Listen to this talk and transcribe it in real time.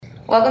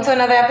Welcome to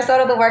another episode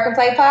of the Work and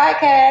Play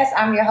Podcast.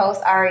 I'm your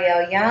host,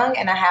 Ariel Young,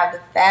 and I have the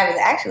fabulous,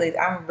 actually,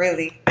 I'm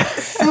really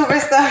super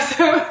stoked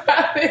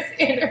about this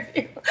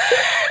interview.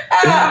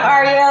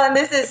 I'm Ariel, and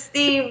this is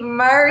Steve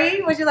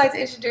Murray. Would you like to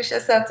introduce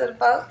yourself to the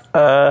folks?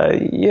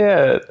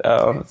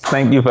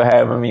 Thank you for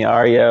having me,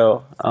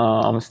 Ariel.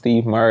 I'm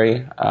Steve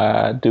Murray.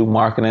 I do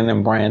marketing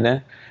and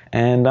branding,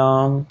 and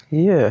I'm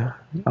here.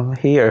 You're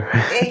here.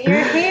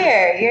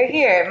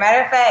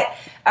 Matter of fact,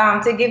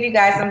 to give you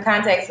guys some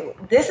context,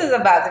 this is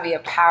about to be a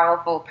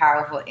powerful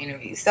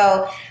interview.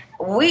 So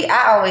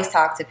I always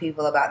talk to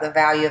people about the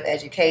value of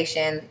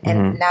education.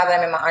 And now that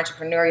I'm in my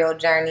entrepreneurial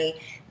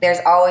journey, there's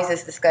always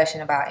this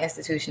discussion about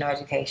institutional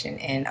education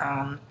and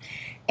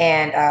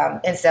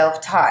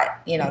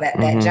self-taught,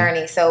 that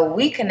journey. So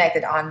we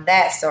connected on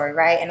that story,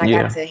 right? And I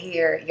got to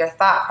hear your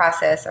thought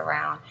process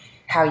around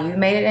how you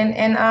made it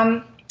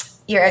in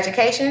your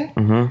education.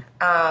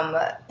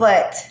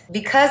 But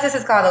because this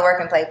is called the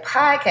Work and Play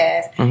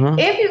Podcast,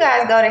 if you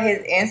guys go to his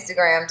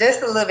Instagram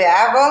just a little bit,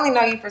 I've only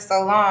known you for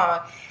so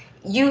long,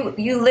 you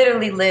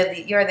literally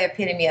you're the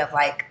epitome of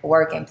like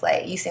work and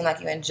play. You seem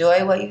like you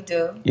enjoy what you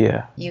do.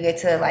 Yeah. You get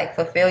to like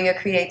fulfill your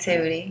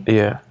creativity.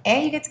 Yeah.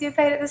 And you get to get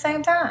paid at the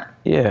same time.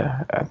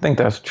 Yeah, I think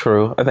that's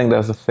true. I think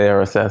that's a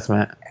fair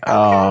assessment.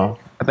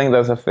 Okay. I think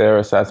that's a fair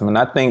assessment.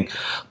 I think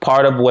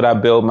part of what I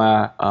build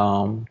my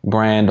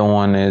brand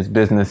on is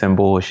business and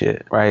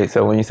bullshit, right?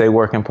 So when you say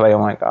work and play,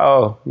 I'm like,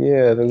 oh,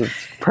 yeah, that's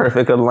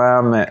perfect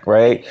alignment,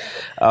 right?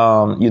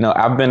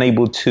 I've been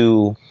able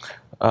to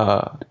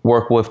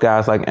work with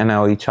guys like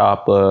NLE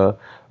Choppa,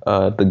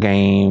 The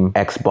Game,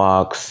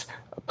 Xbox,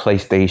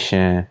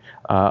 PlayStation,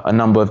 a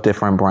number of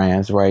different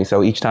brands, right?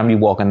 So each time you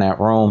walk in that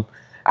room,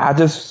 I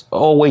just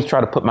always try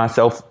to put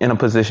myself in a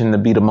position to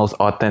be the most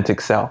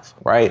authentic self,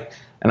 right?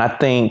 And I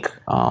think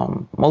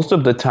most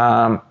of the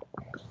time,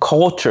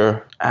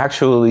 culture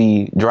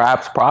actually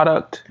drives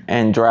product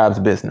and drives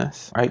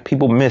business, right?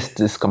 People miss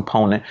this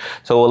component.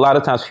 So a lot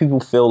of times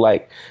people feel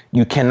like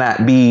you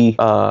cannot be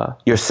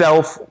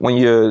yourself when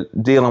you're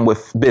dealing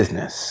with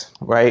business,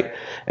 right?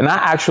 And I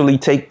actually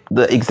take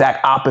the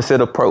exact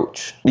opposite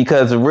approach,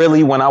 because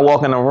really when I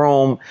walk in a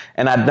room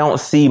and I don't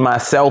see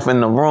myself in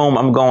the room,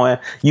 I'm going,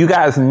 you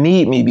guys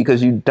need me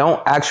because you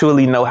don't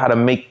actually know how to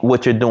make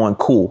what you're doing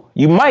cool.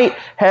 You might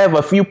have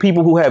a few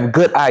people who have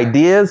good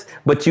ideas,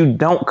 but you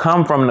don't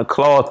come from the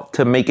cloth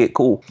to make it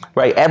cool,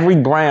 right? Every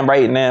brand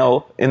right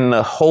now in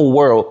the whole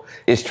world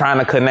is trying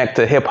to connect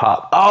to hip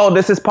hop. Oh,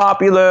 this is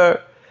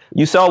popular.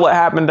 You saw what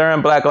happened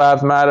during Black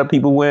Lives Matter.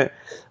 People went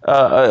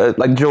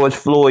like George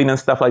Floyd and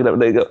stuff like that.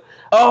 They go,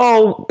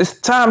 oh, it's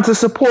time to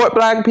support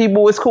black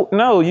people. It's cool.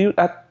 No,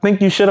 I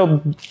think you should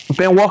have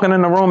been walking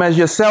in the room as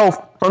yourself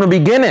from the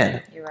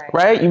beginning. You're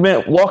right? You've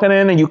been walking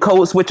in and you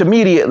code switch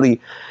immediately.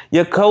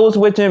 You're code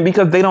switching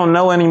because they don't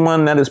know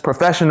anyone that is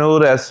professional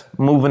that's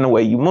moving the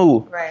way you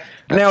move. Right.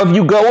 Now, if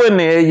you go in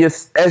there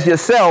as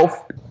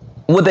yourself,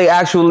 what they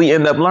actually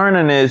end up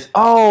learning is,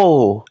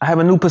 oh, I have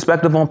a new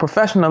perspective on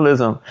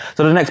professionalism.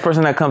 So the next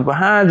person that comes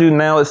behind you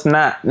now, it's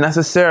not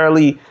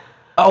necessarily,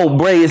 oh,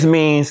 braids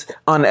means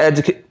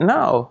uneducated.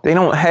 No, they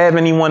don't have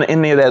anyone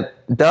in there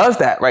that does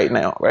that right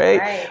now,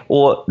 right?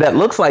 Or that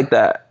looks like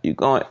that.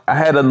 I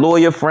had a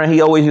lawyer friend, he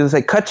always used to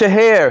say, cut your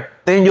hair,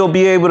 then you'll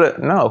be able to,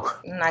 no.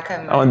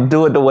 I'm going to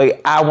do it the way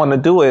I want to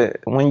do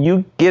it. When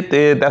you get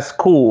there, that's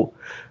cool.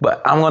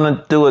 But I'm going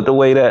to do it the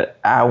way that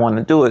I want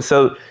to do it.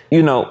 So,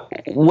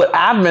 what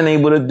I've been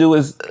able to do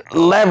is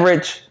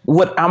leverage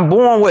what I'm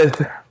born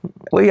with.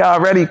 We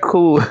already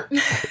cool.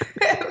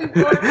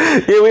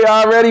 We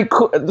already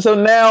cool. So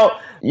now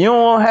you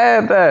don't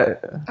have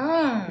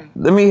that.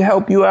 Let me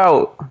help you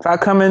out. If I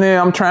come in there,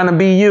 I'm trying to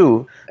be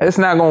you. It's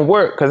not going to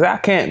work because I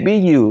can't be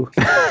you.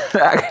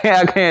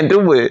 I can't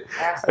do it.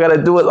 Absolutely. I got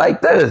to do it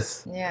like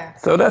this. Yeah.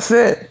 So that's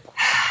it.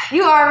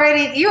 You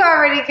already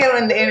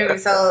killing the interview.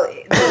 So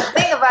the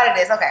thing about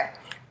it is, okay,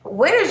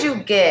 where did you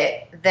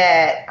get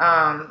that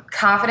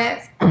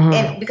confidence?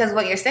 And because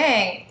what you're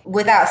saying,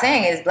 without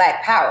saying, is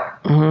Black power.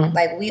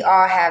 Like we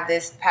all have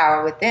this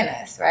power within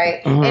us,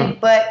 right?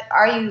 But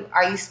are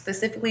you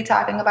specifically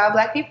talking about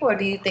Black people, or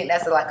do you think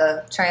that's like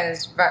a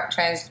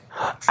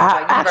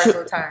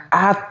universal term?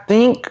 I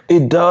think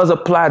it does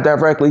apply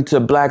directly to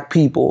Black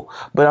people,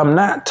 but I'm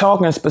not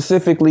talking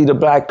specifically to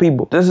Black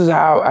people. This is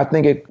how I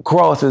think it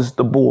crosses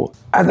the board.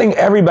 I think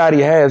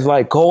everybody has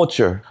like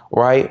culture,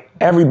 right?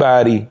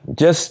 Everybody,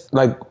 just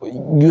like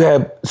you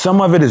have,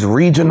 some of it is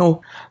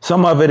regional,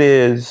 some of it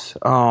is,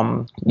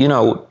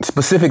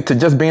 specific to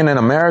just being in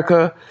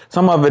America.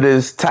 Some of it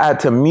is tied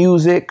to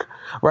music,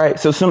 right?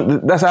 So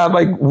that's how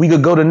like we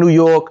could go to New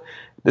York.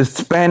 The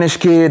Spanish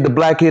kid, the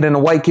Black kid, and the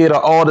white kid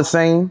are all the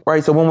same,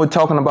 right? So when we're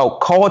talking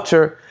about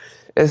culture,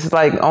 it's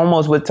like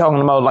almost we're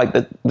talking about like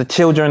the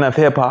children of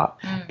hip hop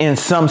in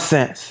some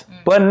sense.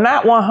 But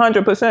not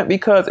 100%,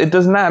 because it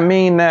does not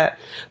mean that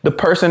the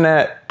person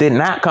that did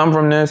not come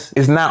from this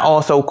is not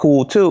also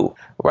cool too,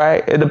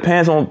 right? It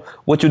depends on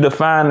what you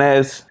define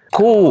as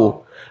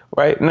cool,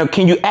 right? Now,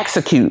 can you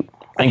execute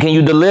and can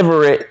you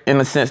deliver it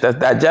in a sense that's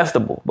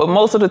digestible? But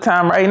most of the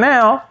time right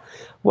now,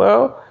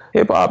 well,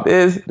 Hip hop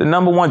is the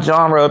number one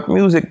genre of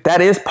music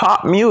that is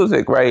pop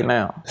music right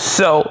now.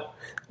 So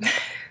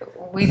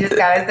we just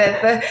gotta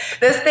set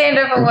the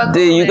standard for what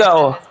there you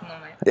go. In this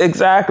moment.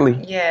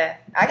 Exactly. Yeah,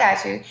 I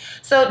got you.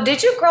 So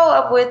did you grow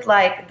up with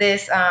like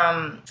this?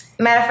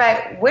 Matter of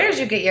fact, where did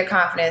you get your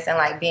confidence in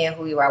like being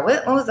who you are?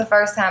 When was the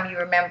first time you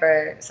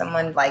remember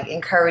someone like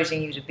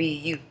encouraging you to be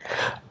you?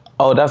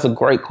 Oh, that's a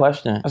great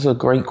question.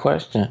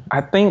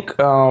 I think,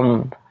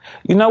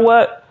 you know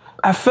what?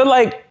 I feel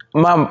like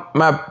my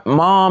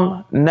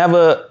mom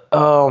never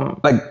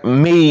like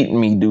made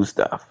me do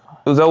stuff.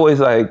 It was always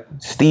like,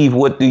 Steve,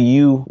 what do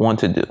you want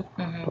to do?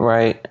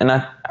 Right? And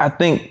I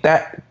think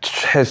that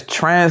has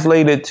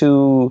translated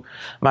to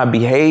my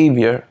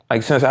behavior,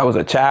 like since I was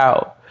a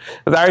child.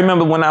 Because I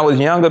remember when I was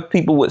younger,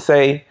 people would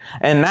say,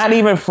 and not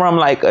even from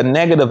like a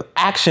negative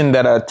action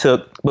that I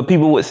took, but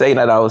people would say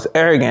that I was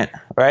arrogant,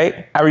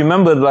 right? I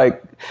remember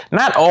like,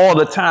 not all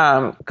the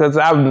time, because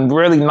I'm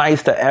really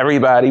nice to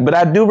everybody, but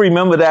I do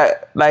remember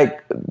that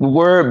like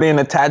word being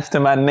attached to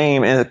my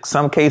name in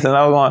some cases.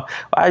 I was going,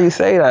 why do you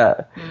say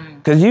that?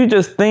 Because you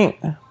just think,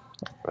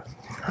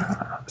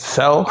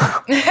 so?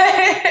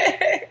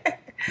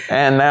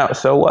 And now,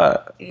 so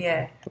what?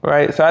 Yeah.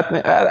 Right. So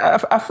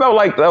I felt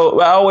like,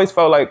 though, I always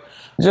felt like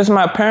just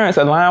my parents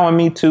allowing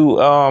me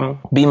to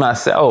be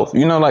myself.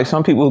 You know, like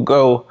some people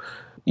go,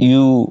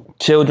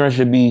 children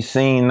should be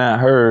seen, not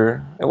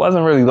heard. It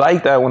wasn't really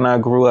like that when I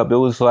grew up. It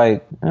was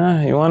like,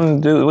 you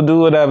want to do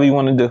whatever you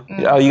want to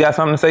do. Oh, you got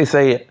something to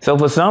say it. So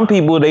for some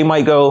people, they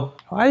might go,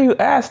 why you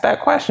ask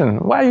that question?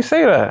 Why you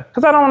say that?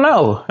 Because I don't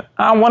know.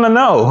 I want to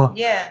know.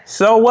 Yeah.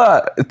 So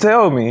what?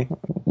 Tell me.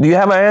 Do you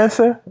have an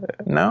answer?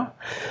 No.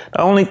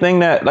 The only thing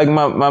that, like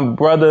my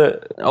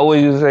brother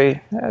always used to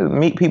say,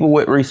 meet people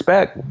with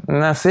respect,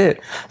 and that's it.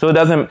 So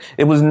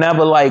it was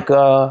never like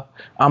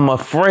I'm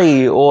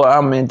afraid or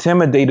I'm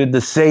intimidated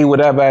to say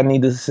whatever I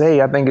need to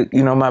say. I think,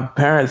 my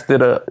parents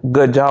did a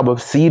good job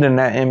of seeding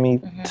that in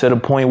me to the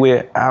point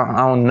where I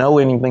don't know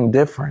anything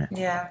different.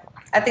 Yeah.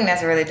 I think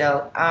that's really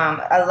dope.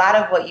 A lot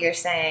of what you're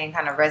saying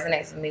kind of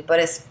resonates with me, but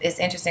it's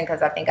interesting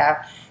because I think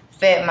I've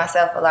fed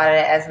myself a lot of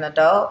that as an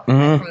adult.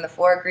 From the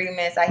 4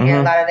 agreements, I hear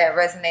a lot of that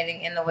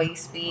resonating in the way you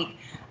speak.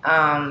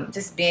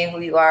 Just being who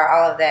you are,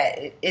 all of that.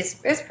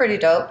 It's pretty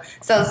dope.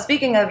 So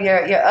speaking of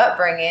your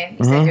upbringing,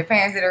 you said your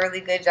parents did a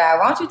really good job.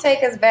 Why don't you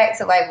take us back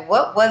to like,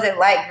 what was it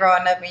like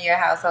growing up in your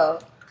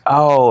household?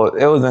 Oh,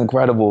 it was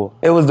incredible.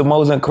 It was the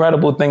most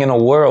incredible thing in the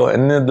world.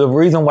 And the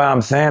reason why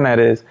I'm saying that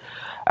is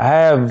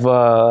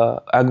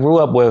I grew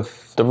up with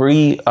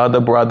 3 other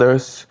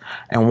brothers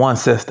and 1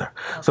 sister.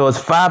 So it's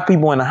 5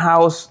 people in the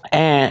house,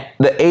 and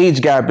the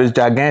age gap is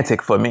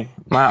gigantic for me.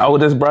 My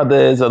oldest brother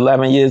is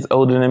 11 years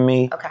older than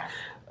me. Okay.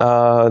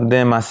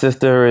 Then my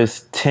sister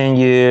is 10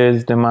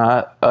 years. Then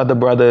my other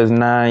brother is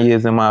 9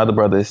 years, and my other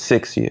brother is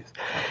 6 years.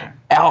 Okay.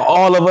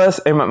 All of us,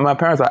 and my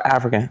parents are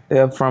African.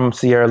 They're from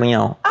Sierra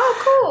Leone. Oh,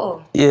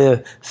 cool.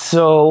 Yeah.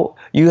 So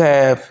you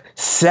have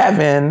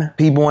 7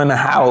 people in the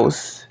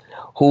house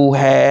who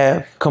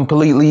have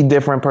completely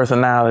different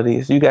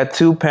personalities. You got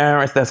 2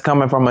 parents that's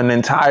coming from an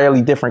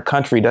entirely different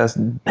country that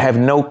have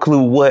no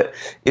clue what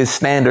is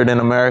standard in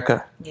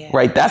America. Yeah.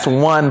 Right? That's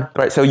one.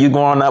 Right? So you're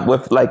growing up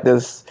with like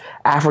this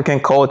African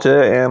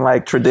culture and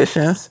like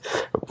traditions,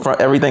 from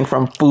everything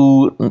from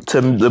food to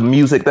the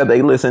music that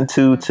they listen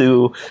to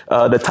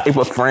the type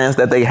of friends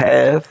that they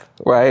have.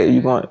 Right?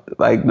 You're going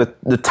like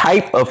the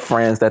type of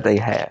friends that they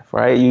have.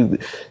 Right? You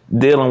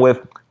dealing with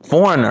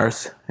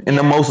foreigners in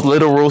the most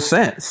literal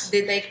sense.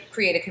 Did they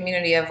create a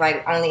community of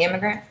like only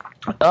immigrants?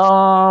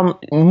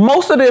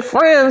 Most of their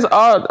friends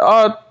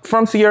are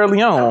from Sierra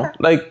Leone. Okay.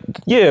 Like,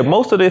 yeah,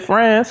 most of their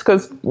friends,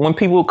 because when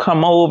people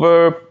come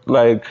over,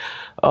 like,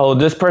 oh,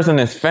 this person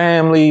is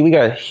family. We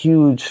got a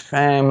huge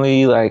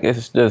family. Like,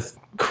 it's just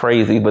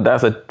crazy, but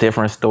that's a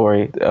different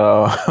story. We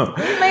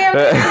may have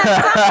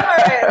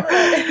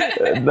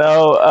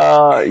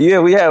yeah,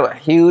 we have a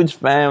huge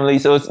family.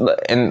 So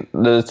and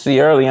the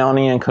Sierra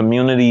Leonean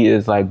community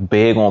is like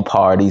big on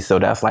parties. So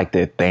that's like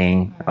their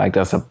thing. Like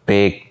that's a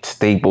big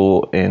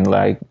staple in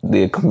like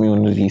their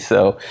community.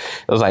 So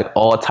it was like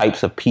all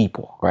types of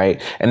people,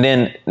 right? And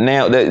then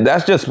now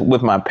that's just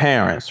with my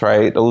parents,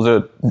 right? Those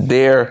are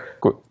their.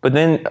 But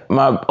then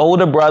my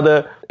older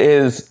brother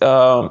is,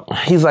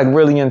 he's like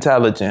really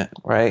intelligent,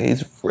 right?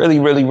 He's really,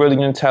 really,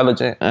 really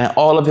intelligent. And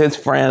all of his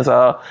friends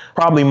are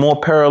probably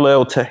more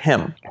parallel to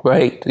him,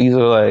 right? These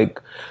are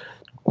like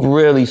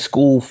really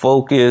school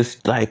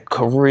focused, like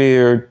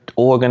career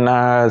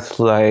organized,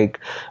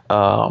 like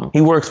he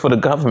works for the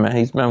government.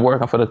 He's been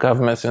working for the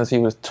government since he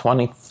was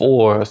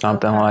 24 or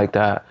something like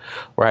that,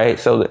 right?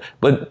 So,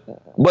 but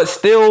but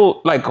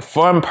still like a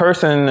fun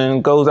person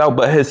and goes out.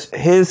 But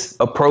his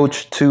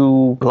approach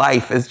to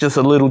life is just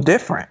a little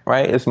different,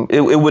 right?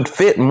 It would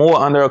fit more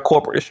under a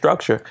corporate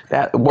structure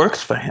that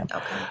works for him,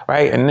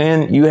 right? And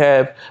then you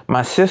have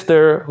my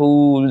sister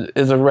who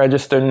is a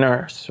registered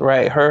nurse,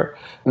 right?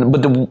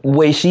 But the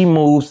way she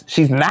moves,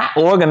 she's not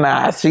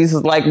organized. She's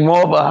like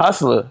more of a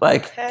hustler.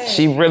 Like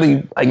she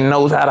really like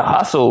knows how to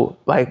hustle,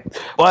 like,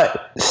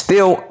 but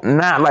still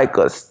not like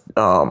a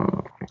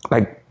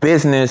like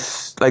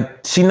business.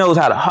 Like she knows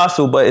how to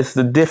hustle, but it's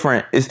the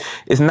different.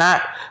 It's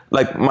not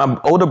like my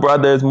older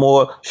brother is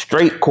more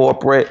straight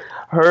corporate.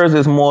 Hers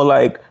is more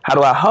like, how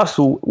do I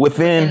hustle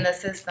within the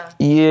system?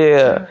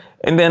 Yeah.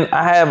 And then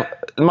I have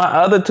my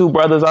other two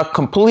brothers are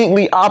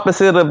completely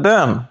opposite of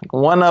them.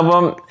 One of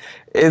them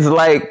is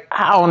like,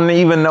 I don't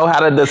even know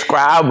how to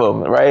describe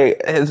him, right?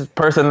 His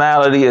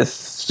personality is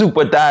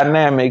super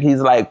dynamic.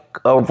 He's like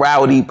a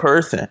rowdy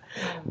person,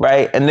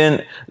 right? And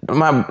then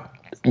my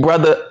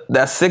brother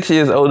that's 6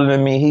 years older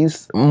than me,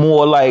 he's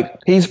more like,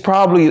 he's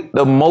probably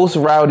the most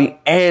rowdy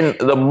and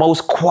the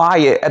most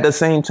quiet at the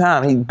same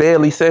time. He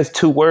barely says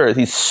 2 words.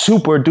 He's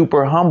super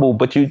duper humble,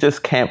 but you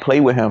just can't play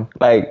with him.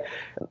 Like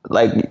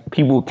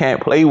people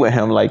can't play with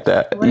him like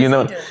that. What does he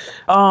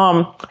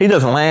do? He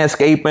does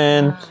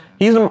landscaping.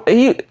 He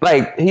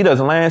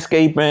does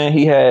landscaping.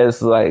 He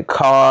has like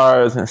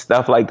cars and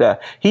stuff like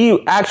that.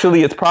 He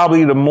actually is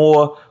probably the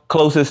more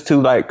closest to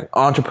like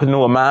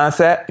entrepreneur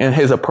mindset and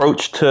his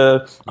approach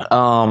to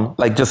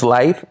like just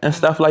life and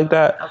stuff like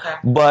that. Okay.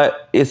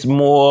 But it's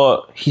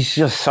more, he's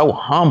just so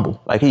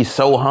humble. Like he's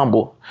so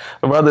humble.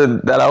 The brother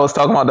that I was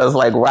talking about that's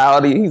like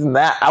rowdy, he's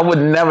not, I would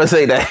never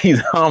say that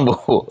he's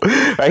humble.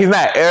 Like, he's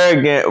not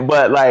arrogant,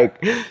 but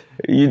like,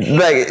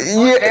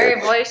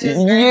 very boisterous.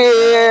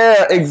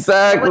 Yeah,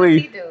 exactly.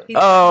 What does he do?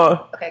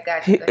 Okay,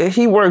 gotcha.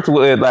 He works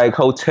with like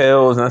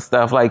hotels and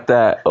stuff like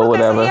that or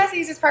whatever. So he has to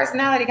use his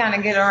personality kind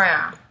of get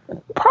around.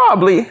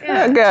 Probably,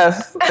 yeah. I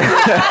guess.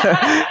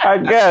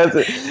 I guess.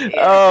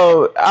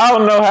 I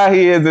don't know how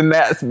he is in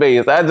that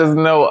space. I just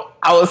know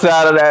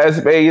outside of that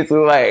space,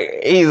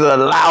 like he's a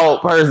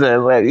loud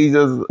person. Like he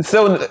just.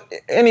 So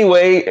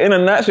anyway, in a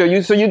nutshell,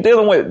 you're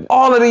dealing with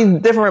all of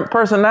these different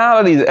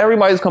personalities.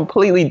 Everybody's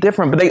completely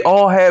different, but they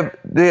all have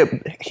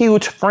their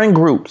huge friend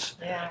groups.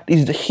 Yeah.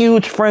 These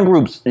huge friend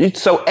groups.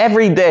 So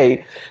every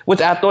day,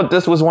 which I thought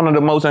this was one of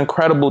the most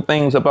incredible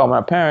things about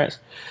my parents.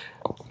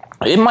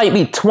 It might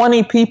be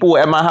 20 people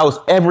at my house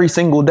every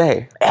single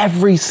day.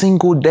 Every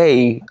single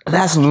day.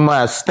 That's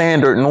my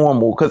standard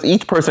normal, because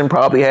each person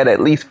probably had at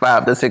least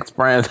 5 to 6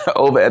 friends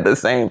over at the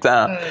same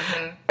time.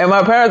 Mm-hmm. And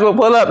my parents would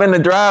pull up in the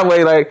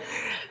driveway like,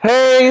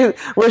 hey,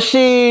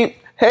 Rashid,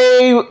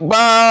 hey,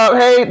 Bob,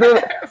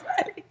 hey,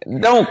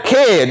 don't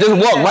care. Just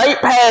walk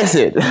right past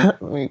it.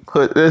 Let me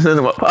put this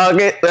in my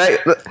pocket. Right?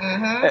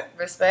 Mm-hmm.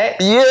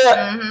 Respect. Yeah.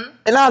 Mm-hmm.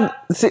 And I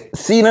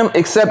see them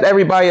accept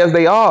everybody as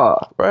they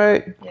are,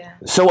 right? Yeah.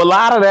 So a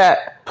lot of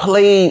that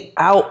played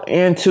out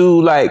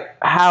into like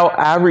how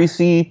I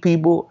receive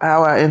people,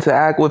 how I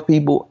interact with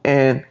people,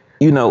 and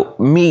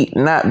me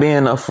not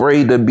being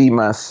afraid to be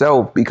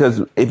myself.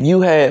 Because if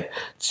you have,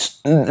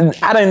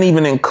 I didn't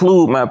even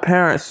include my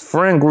parents'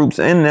 friend groups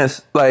in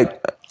this,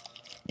 like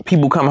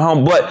people come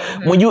home. But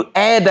when you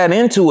add that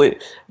into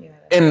it,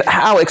 and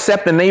how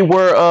accepting they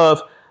were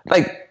of,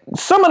 like,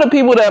 some of the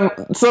people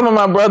that, some of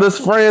my brother's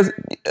friends,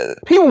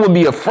 people would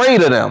be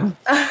afraid of them.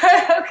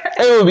 Okay.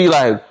 They would be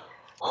like,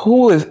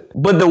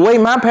 but the way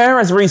my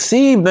parents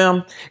received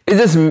them, it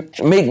just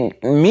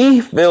make me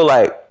feel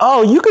like,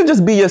 oh, you could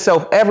just be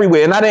yourself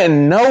everywhere. And I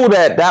didn't know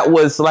that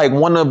was like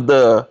one of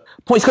the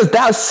points, because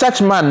that was such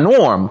my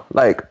norm.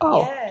 Like,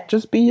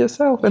 just be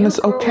yourself and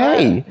it's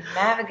okay.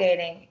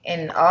 Navigating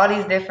in all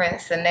these different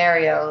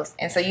scenarios.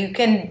 And so you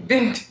can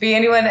be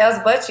anyone else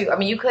but you. I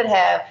mean, you could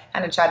have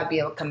kind of tried to be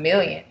a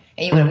chameleon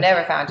and you would have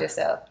never found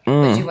yourself.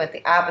 But you went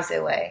the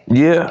opposite way.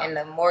 Yeah. And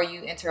the more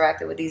you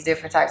interacted with these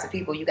different types of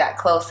people, you got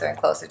closer and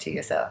closer to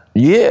yourself.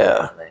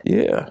 Yeah.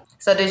 Yeah.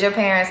 So did your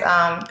parents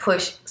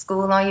push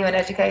school on you in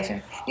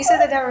education? You said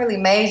they never really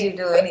made you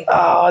do anything.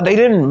 Oh, they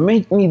didn't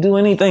make me do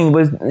anything,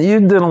 but you're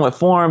dealing with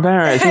foreign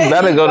parents. You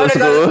better go to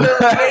school.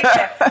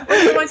 What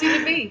do they want you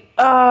to be?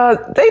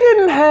 They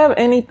didn't have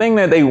anything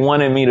that they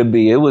wanted me to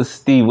be. It was,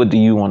 Steve, what do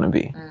you want to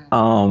be?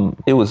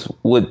 It was,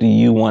 what do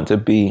you want to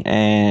be?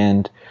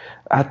 And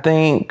I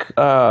think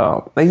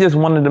they just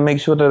wanted to make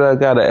sure that I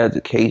got an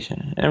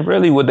education. And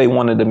really what they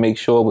wanted to make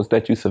sure was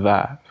that you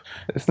survive.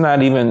 It's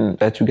not even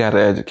that you got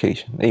an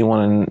education. They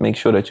want to make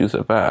sure that you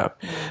survive.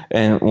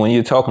 And when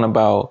you're talking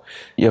about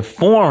you're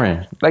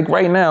foreign, like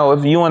right now,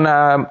 if you and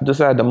I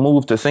decide to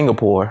move to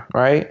Singapore,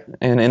 right?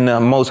 And in the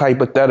most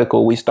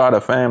hypothetical, we start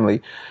a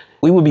family,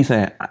 we would be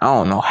saying, I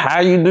don't know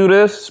how you do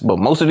this, but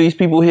most of these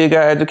people here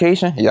got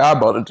education. Y'all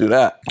about to do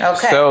that.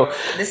 Okay. So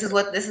this is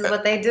what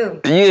they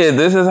do. Yeah,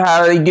 this is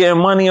how they getting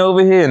money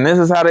over here, and this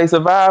is how they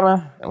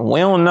surviving.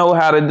 We don't know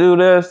how to do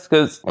this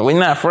because we're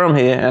not from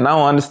here, and I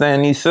don't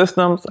understand these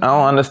systems. I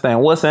don't understand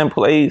what's in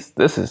place.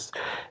 This is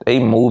they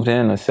moved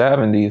in the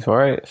 70s,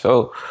 right?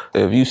 So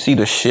if you see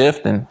the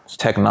shift in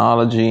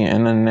technology,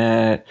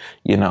 internet,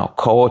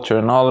 culture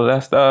and all of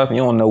that stuff, you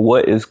don't know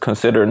what is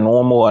considered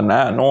normal or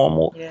not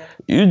normal. Yeah.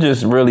 You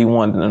just really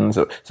want them.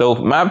 So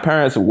my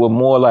parents were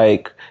more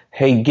like,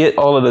 hey, get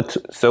all of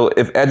the. So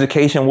if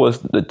education was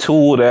the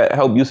tool that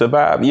helped you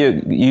survive,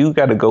 you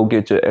got to go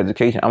get your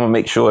education. I'm gonna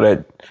make sure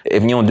that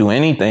if you don't do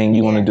anything,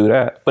 you want to do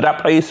that. But I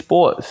played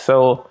sports,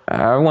 so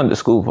I went to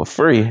school for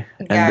free,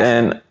 and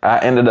then I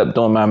ended up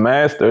doing my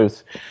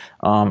master's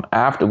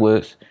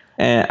afterwards.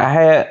 And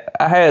I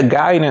had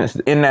guidance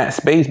in that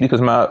space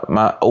because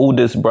my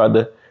oldest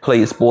brother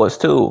played sports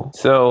too.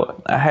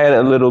 So I had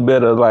a little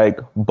bit of like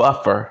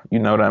buffer, you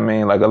know what I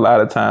mean? Like a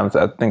lot of times,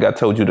 I think I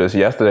told you this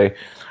yesterday,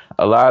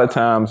 a lot of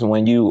times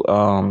when you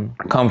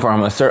come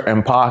from a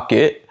certain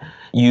pocket,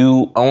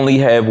 you only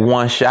have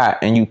one shot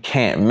and you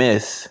can't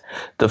miss.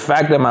 The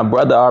fact that my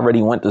brother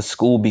already went to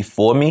school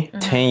before me,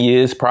 10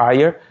 years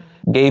prior,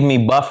 gave me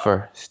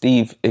buffer.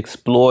 Steve,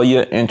 explore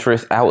your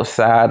interests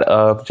outside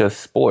of just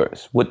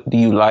sports. What do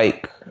you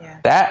like? Yeah.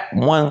 That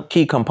one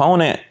key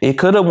component, it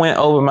could have went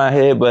over my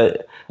head,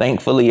 but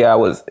thankfully I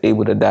was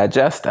able to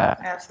digest that.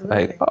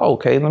 Absolutely. Like, oh,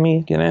 okay, let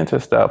me get into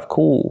stuff.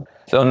 Cool.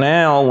 So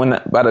now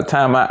by the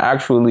time I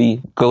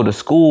actually go to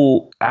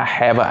school, I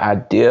have an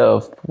idea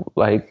of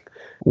like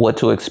what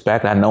to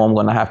expect. I know I'm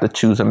going to have to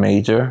choose a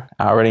major.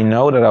 I already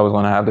know that I was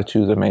going to have to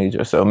choose a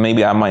major. So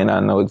maybe I might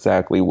not know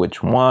exactly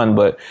which one,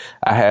 but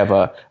I have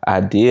an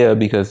idea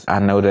because I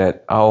know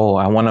that, I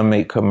want to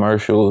make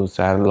commercials.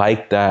 I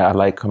like that. I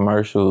like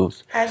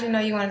commercials. How did you know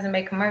you wanted to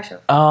make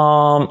commercials?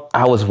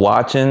 I was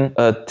watching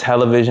a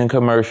television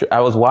commercial. I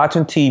was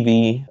watching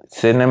TV,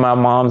 sitting in my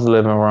mom's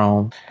living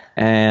room,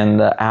 and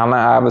the Allen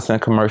Iverson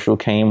commercial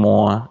came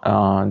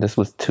on. This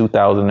was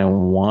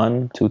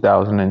 2001,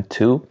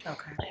 2002. Okay.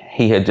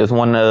 He had just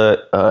won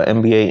the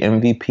NBA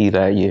MVP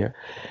that year.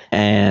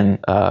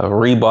 And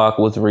Reebok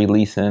was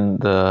releasing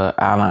the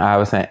Allen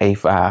Iverson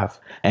A5.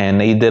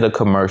 And they did a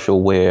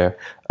commercial where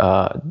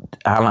Allen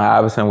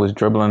Iverson was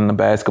dribbling the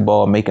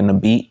basketball, making the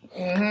beat.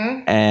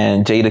 Mm-hmm.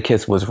 And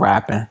Jadakiss was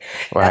rapping,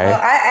 right?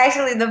 Well, I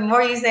actually, the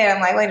more you say it, I'm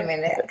like, wait a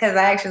minute, because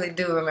I actually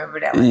do remember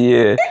that one.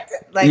 Yeah.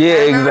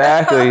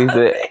 Exactly.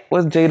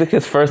 What's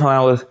Jadakiss' first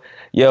line was,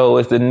 yo,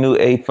 it's the new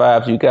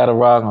A5s, you gotta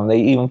rock them.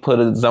 They even put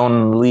a zone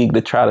in the league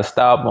to try to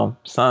stop them.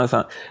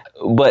 Son.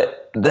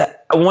 But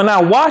when I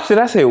watched it,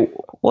 I said,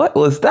 what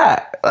was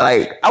that?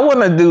 Like, I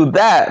want to do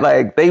that.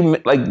 Like,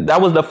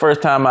 that was the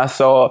first time I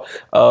saw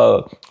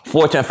a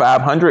Fortune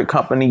 500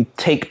 company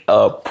take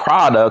a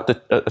product,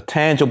 a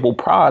tangible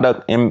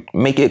product, and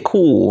make it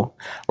cool,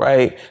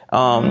 right?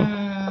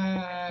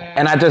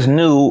 And I just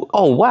knew,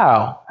 oh,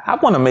 wow, I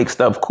want to make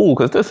stuff cool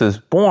because this is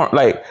boring.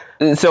 Like,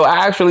 so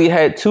I actually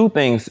had two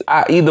things.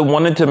 I either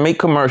wanted to make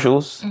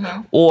commercials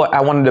or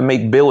I wanted to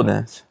make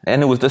buildings.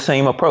 And it was the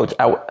same approach.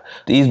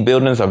 These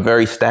buildings are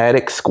very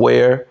static,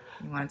 square.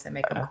 You wanted to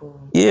make them cool.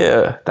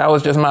 Yeah, that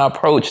was just my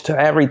approach to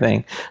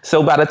everything.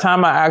 So by the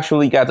time I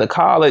actually got to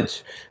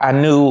college, I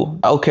knew,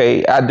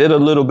 okay, I did a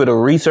little bit of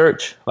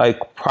research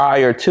like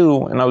prior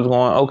to, and I was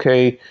going,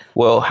 okay,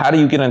 well, how do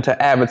you get into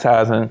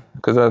advertising?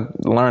 Because I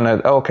learned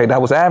that, okay,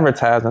 that was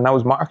advertising, that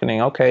was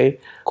marketing. Okay,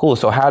 cool.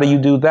 So how do you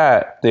do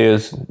that?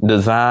 There's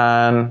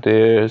design,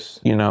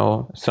 there's,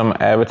 some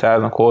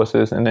advertising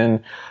courses, and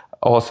then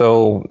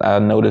also, I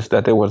noticed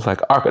that there was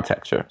like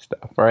architecture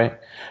stuff, right?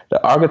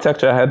 The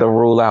architecture I had to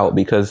rule out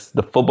because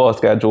the football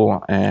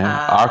schedule and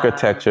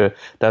architecture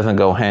doesn't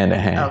go hand in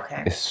hand.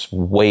 Okay. It's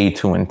way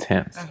too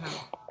intense.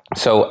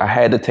 So I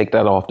had to take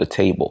that off the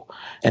table.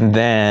 And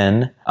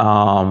then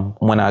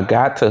when I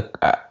got to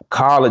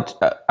college,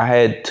 I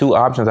had two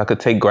options. I could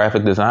take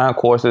graphic design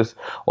courses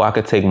or I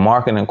could take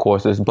marketing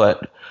courses,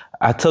 but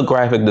I took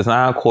graphic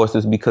design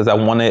courses because I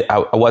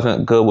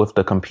wasn't good with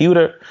the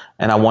computer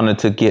and I wanted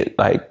to get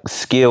like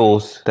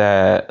skills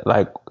that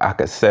like I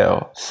could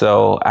sell.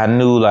 So I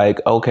knew like,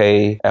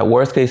 okay, at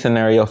worst case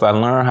scenario, if I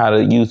learn how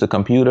to use the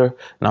computer,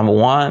 number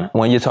one,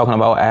 when you're talking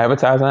about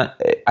advertising,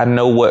 I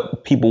know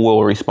what people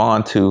will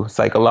respond to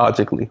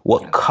psychologically,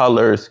 what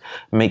colors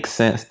make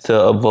sense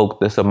to evoke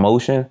this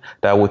emotion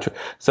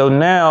so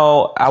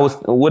now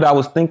what I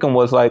was thinking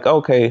was like,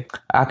 okay,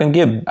 I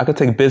could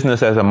take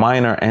business as a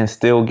minor and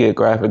still get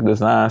graphic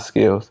design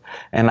skills,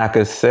 and I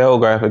could sell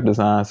graphic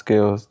design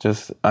skills,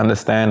 just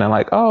understanding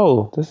like,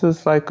 oh, this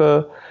is like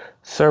a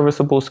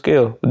serviceable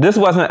skill.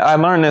 I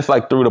learned this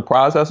like through the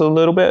process a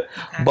little bit,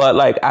 but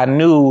like I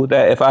knew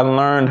that if I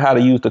learned how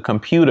to use the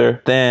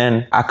computer,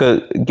 then I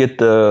could get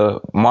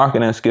the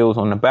marketing skills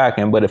on the back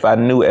end. But if I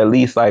knew at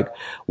least like,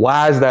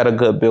 why is that a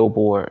good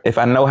billboard? If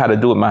I know how to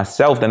do it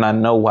myself, then I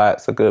know why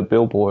it's a good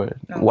billboard.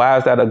 Why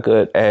is that a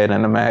good ad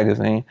in a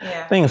magazine?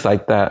 Yeah. Things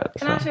like that.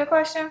 Can I ask you a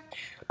question?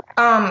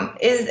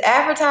 Is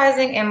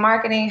advertising and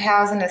marketing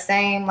housed in the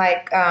same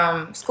like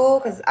school?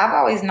 Because I've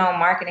always known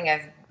marketing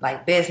as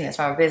like business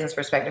from a business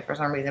perspective for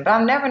some reason, but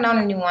I've never known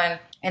anyone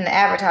in the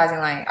advertising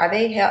line, are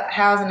they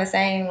housed in the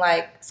same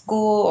like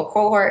school or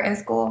cohort in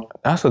school?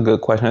 That's a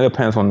good question. It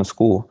depends on the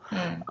school.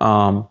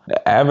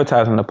 The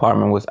advertising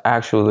department was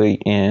actually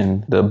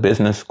in the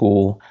business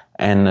school,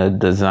 and the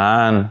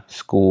design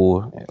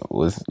school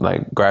was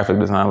like graphic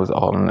design was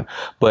all in there.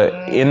 But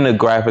in the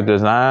graphic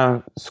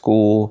design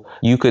school,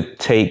 you could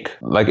take,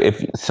 like,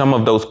 if some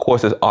of those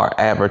courses are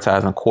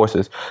advertising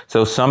courses.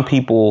 So some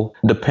people,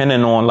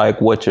 depending on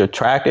like what your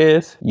track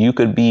is, you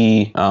could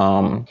be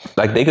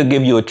like they could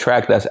give you a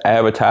track that's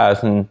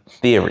advertising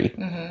theory,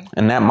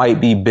 and that might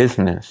be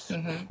business.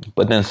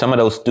 But then some of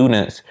those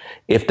students,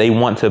 if they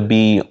want to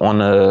be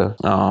on a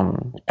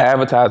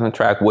advertising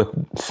track with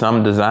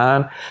some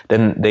design,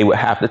 then they would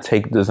have to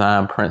take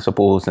design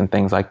principles and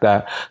things like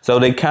that. So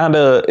they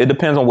it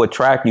depends on what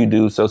track you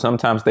do. So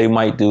sometimes they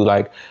might do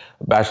like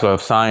Bachelor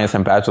of Science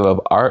and Bachelor of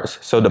Arts.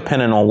 So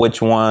depending on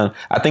which one,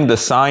 I think the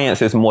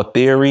science is more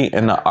theory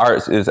and the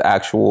arts is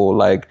actual,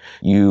 like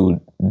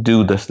you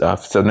do the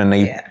stuff. So then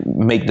they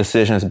make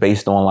decisions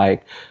based on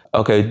like,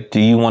 okay, do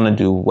you want to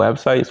do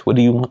websites? What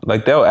do you want?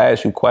 Like they'll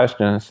ask you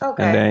questions and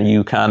then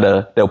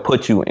they'll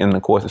put you in the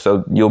courses.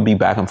 So you'll be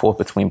back and forth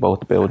between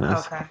both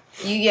buildings. Okay.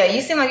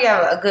 You seem like you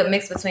have a good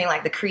mix between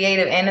like the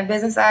creative and the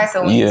business side.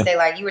 So when you say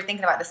like you were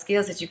thinking about the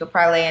skills that you could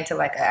parlay into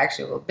like an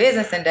actual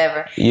business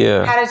endeavor,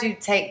 how did you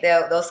take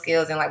those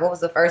skills and like what was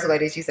the first way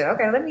that you said,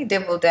 okay, let me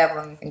dibble dabble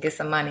and get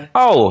some money?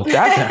 Oh,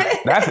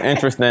 that's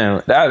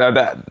interesting.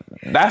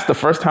 That's the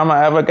first time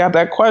I ever got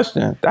that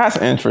question. That's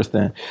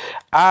interesting.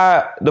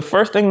 The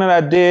first thing that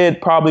I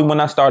did probably when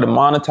I started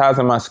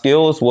monetizing my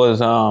skills was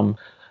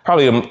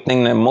probably the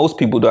thing that most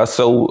people do. I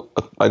sold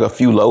like a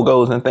few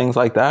logos and things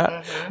like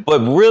that.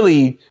 But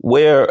really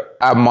where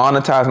I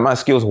monetized my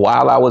skills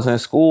while I was in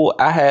school,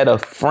 I had a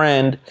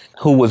friend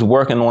who was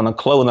working on a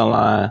clothing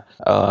line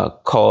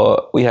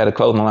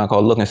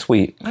called Looking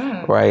Sweet,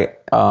 right?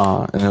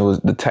 And it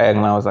was the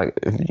tagline was like,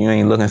 if you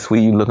ain't looking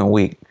sweet, you looking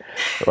weak,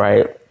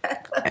 right?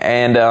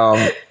 And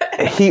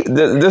this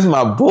is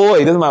my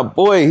boy.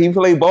 He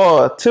played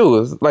ball too.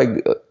 It's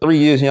like 3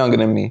 years younger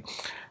than me.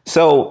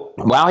 So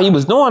while he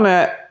was doing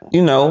that,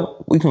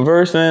 we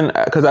conversing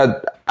because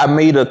I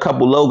made a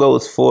couple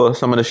logos for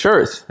some of the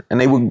shirts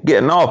and they were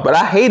getting off. But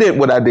I hated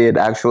what I did,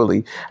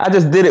 actually. I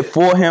just did it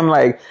for him.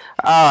 Like,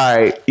 all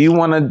right, you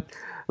want a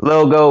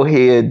logo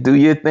here, do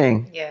your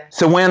thing. Yeah.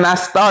 So when I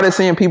started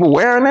seeing people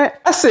wearing it,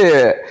 I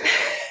said,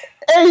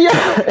 hey,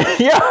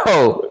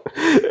 yo,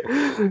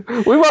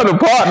 we want to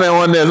partner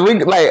on this. We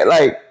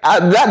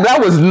that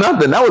was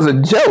nothing. That was a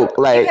joke.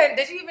 Like,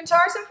 did you even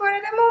charge him for it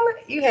at that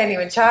moment? You hadn't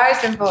even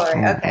charged him for it.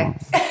 Okay.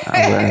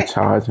 I wouldn't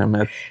charge him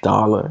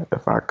 $1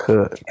 if I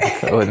could.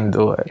 I wouldn't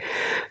do it.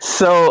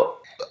 So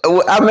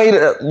I made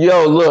it.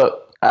 Yo, look.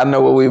 I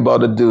know what we about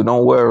to do.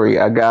 Don't worry.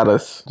 I got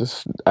us.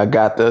 I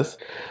got this.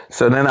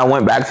 So then I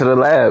went back to the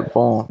lab.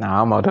 Boom.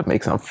 Now I'm about to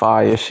make some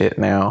fire shit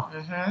now.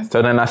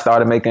 So then I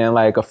started making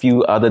like a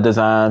few other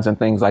designs and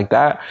things like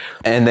that.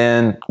 And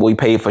then we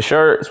paid for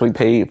shirts. We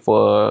paid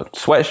for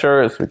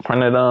sweatshirts. We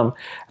printed them.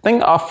 I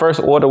think our first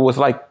order was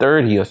like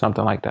 30 or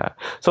something like that.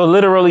 So it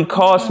literally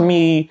cost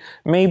me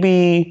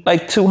maybe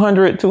like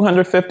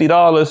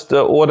 $250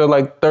 to order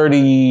like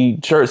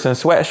 30 shirts and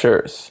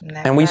sweatshirts.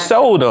 And we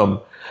sold them.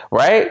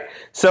 Right?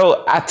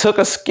 So I took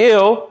a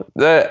skill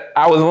that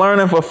I was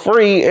learning for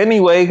free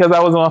anyway because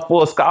I was on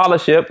full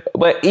scholarship.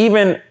 But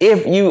even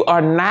if you are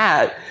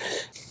not,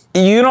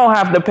 you don't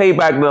have to pay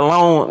back the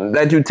loan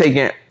that you're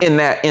taking in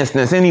that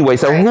instance anyway.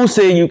 So who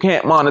said you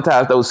can't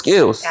monetize those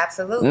skills?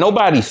 Absolutely.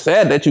 Nobody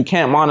said that you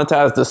can't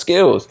monetize the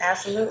skills.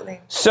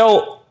 Absolutely.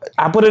 So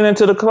I put it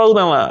into the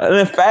clothing line. And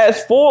then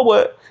fast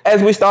forward,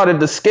 as we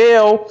started to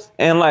scale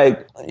and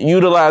like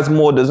utilize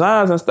more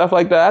designs and stuff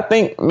like that, I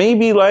think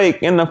maybe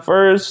like in the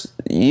first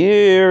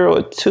year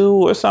or two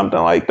or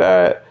something like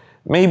that,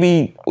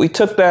 maybe we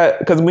took that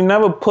because we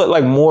never put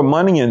like more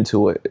money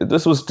into it.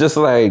 This was just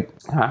like,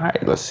 all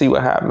right, let's see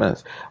what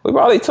happens. We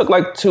probably took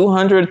like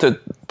 200 to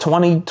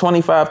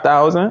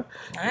 25,000.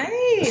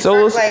 Nice.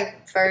 So it's like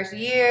first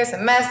year,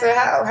 semester,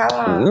 how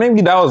long?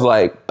 Maybe that was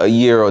like a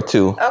year or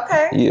two.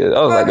 Okay. Yeah, that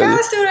was for like a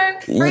college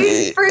student,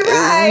 free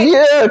ride.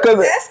 Yeah, because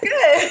that's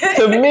good.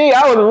 To me,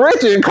 I was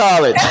rich in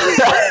college.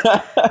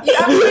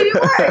 I'm sure you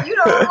were. You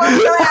don't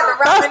have a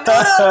ramen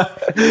noodle.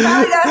 You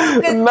probably got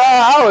some good. Nah,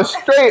 I was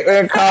straight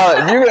in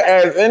college. You can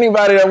ask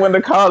anybody that went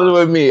to college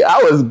with me. I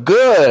was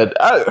good.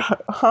 I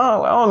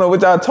don't know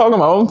what y'all talking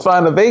about. I'm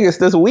flying to Vegas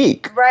this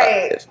week.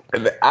 Right.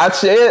 I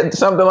shared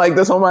something like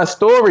this on my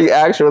story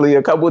actually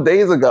a couple of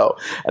days ago.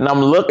 And I'm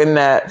looking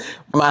at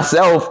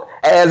myself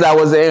as I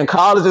was in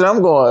college and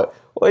I'm going,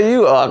 well,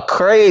 you are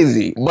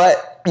crazy.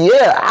 But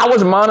yeah, I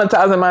was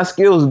monetizing my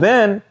skills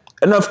then.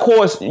 And of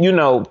course,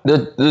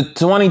 the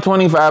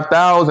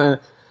 25,000,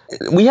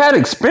 we had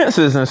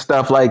expenses and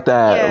stuff like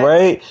that,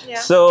 right? Yeah.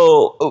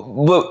 So,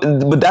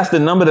 but that's the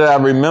number that I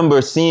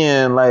remember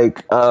seeing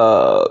like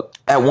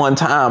at one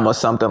time or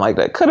something like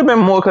that. Could have been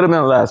more, could have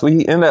been less.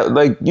 We end up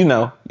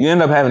you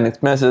end up having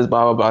expenses,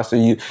 blah, blah, blah.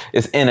 So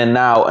it's in and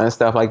out and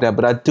stuff like that.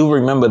 But I do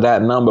remember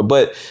that number.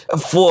 But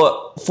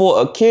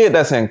for a kid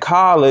that's in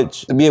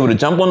college, to be able to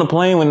jump on the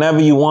plane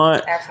whenever you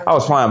want. Absolutely. I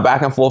was flying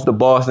back and forth to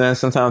Boston,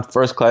 sometimes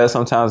first class,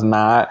 sometimes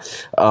not.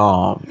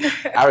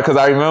 Because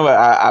I remember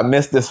I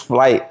missed this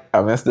flight.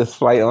 I missed this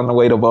flight on the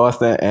way to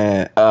Boston,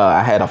 and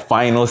I had a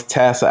finals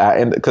test.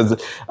 Because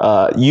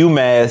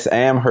UMass,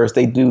 Amherst,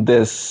 they do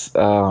this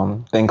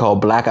thing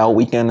called Blackout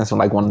Weekend. It's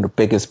like one of the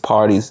biggest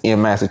parties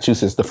in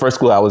Massachusetts. The first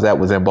school I was at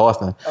was in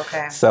Boston.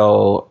 Okay.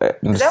 So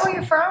is that where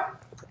you're from?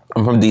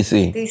 I'm from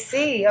DC.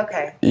 DC,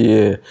 okay.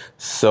 Yeah.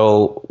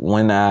 So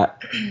when I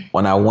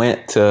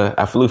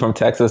flew from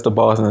Texas to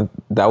Boston.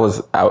 That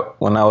was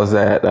when I was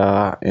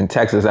in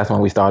Texas. That's when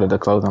we started the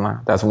clothing line.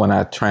 That's when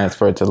I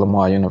transferred to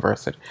Lamar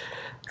University.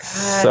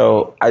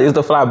 So I used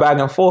to fly back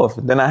and forth.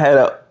 Then I had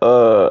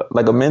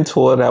a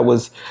mentor that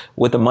was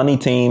with the money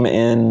team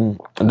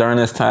during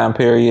this time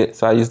period.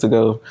 So I used to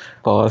go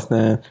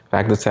Boston,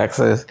 back to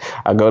Texas.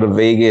 I go to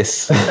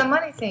Vegas. What's the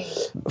money team?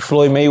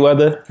 Floyd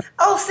Mayweather.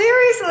 Oh,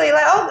 seriously?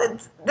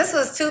 This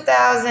was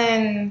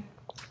 2000.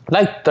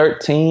 Like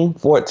 13,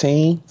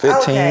 14,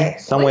 15, okay.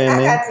 Somewhere in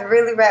there. I got to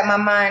really wrap my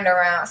mind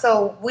around.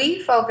 So we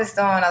focused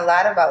on a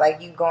lot about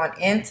like you going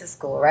into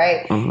school,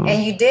 right? Mm-hmm.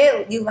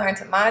 And you learned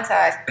to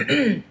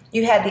monetize.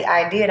 You had the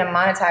idea to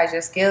monetize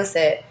your skill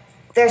set.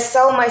 There's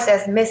so much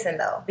that's missing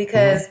though,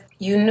 because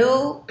you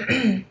knew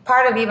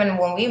part of even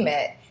when we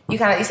met, you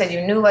said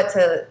you knew what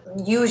to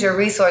use your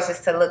resources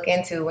to look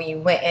into when you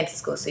went into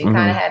school. So you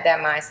kind of had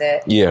that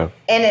mindset. Yeah.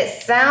 And it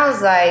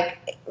sounds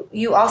like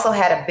you also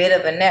had a bit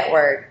of a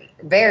network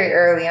very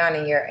early on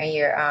in your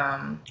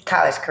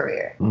college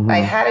career. Mm-hmm.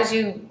 Like, how did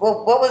you?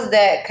 What was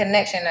that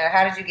connection, or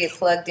how did you get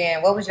plugged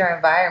in? What was your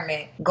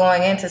environment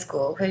going into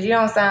school? Because you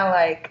don't sound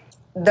like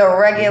the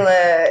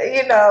regular,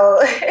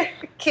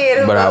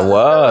 kid. But I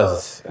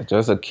was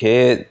just a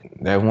kid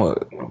that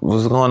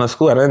was going to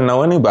school. I didn't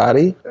know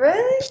anybody.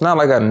 Really? It's not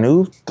like I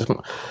knew.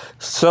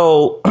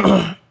 So,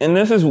 and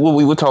this is what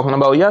we were talking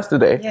about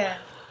yesterday. Yeah.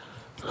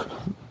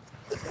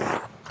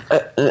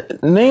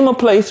 Name a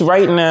place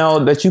right now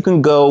that you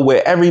can go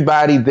where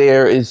everybody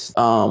there is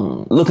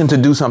looking to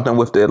do something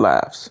with their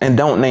lives, and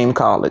don't name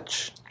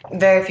college.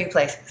 Very few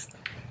places.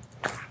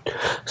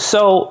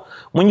 So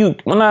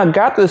when I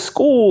got to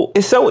school,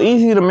 it's so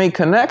easy to make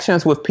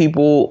connections with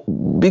people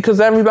because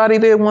everybody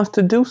there wants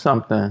to do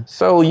something.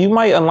 So you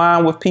might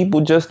align with people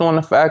just on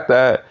the fact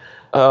that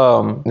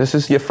this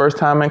is your first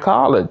time in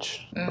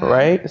college,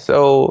 right?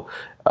 So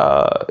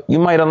you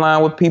might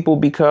align with people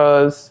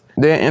because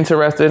they're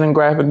interested in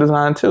graphic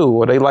design too,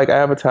 or they like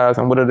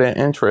advertising. What are their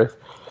interests?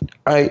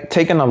 Right,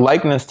 taking a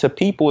likeness to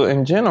people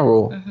in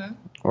general,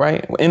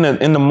 right, in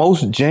the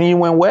most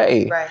genuine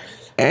way. Right.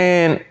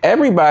 And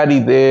everybody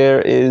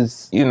there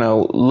is,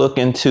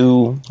 looking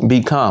to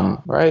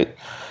become, right?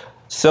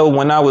 So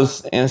when I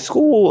was in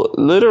school,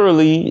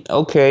 literally,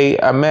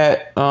 I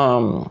met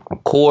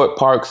Cord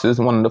Parks is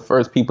one of the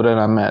first people that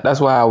I met. That's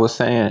why I was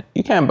saying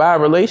you can't buy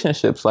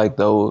relationships like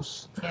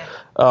those. Yeah.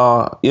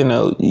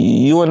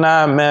 You and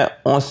I met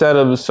on set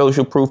of the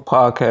Social Proof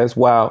podcast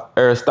while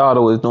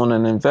Aristotle is doing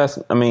an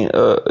investment.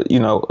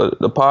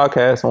 The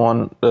podcast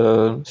on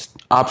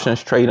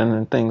options trading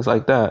and things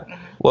like that.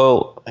 Mm-hmm.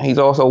 Well, he's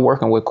also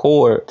working with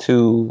Cord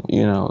to,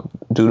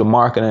 do the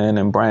marketing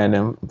and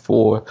branding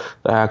for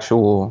the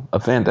actual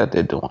event that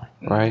they're doing,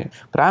 right?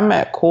 But I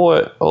met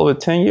Cord over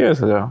 10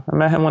 years ago. I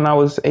met him when I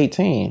was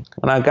 18.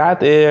 When I got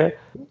there,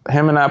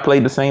 him and I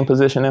played the same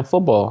position in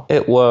football.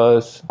 It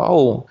was,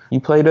 oh,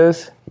 you play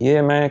this?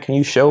 Yeah, man, can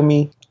you show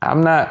me?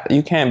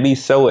 You can't be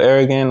so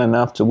arrogant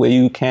enough to where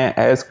you can't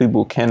ask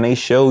people, can they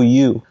show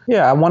you?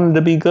 Yeah, I wanted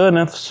to be good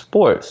in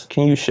sports.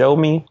 Can you show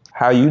me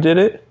how you did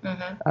it?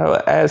 Mm-hmm. I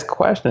would ask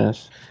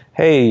questions.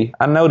 Hey,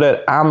 I know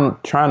that I'm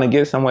trying to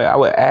get somewhere. I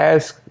would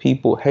ask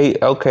people, hey,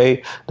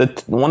 okay,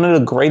 one of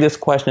the greatest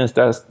questions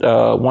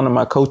that one of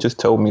my coaches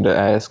told me to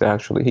ask,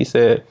 actually, he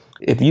said,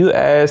 if you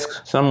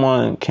ask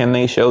someone, can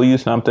they show you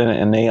something,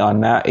 and they are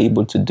not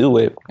able to do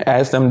it,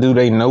 ask them, do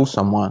they know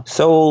someone?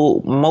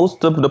 So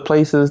most of the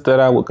places that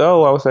I would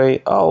go, I would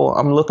say, oh,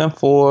 I'm looking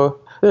for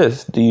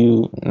this. Do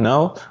you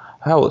know?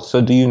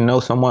 So do you know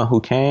someone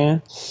who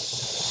can?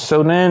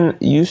 So then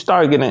you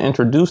start getting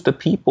introduced to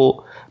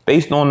people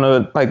based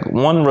on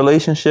one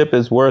relationship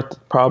is worth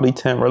probably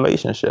 10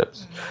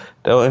 relationships. Mm-hmm.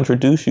 They'll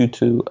introduce you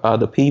to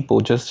other people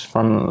just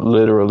from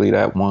literally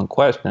that one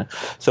question.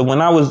 So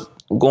when I was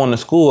going to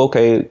school,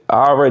 I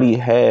already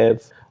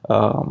have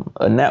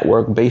a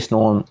network based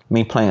on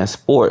me playing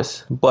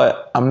sports,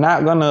 but I'm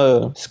not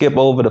gonna skip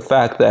over the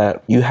fact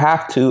that you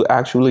have to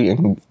actually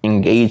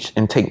engage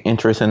and take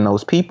interest in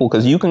those people,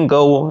 because you can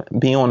go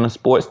be on the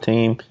sports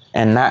team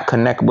and not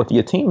connect with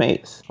your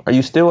teammates, or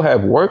you still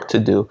have work to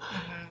do.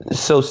 Mm-hmm.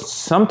 So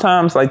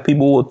sometimes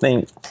people will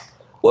think,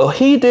 well,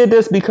 he did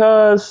this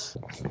because,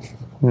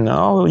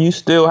 no, you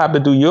still have to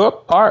do your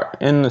part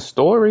in the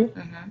story.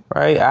 Mm-hmm.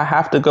 Right? I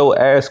have to go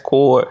ask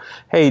Cord,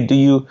 hey,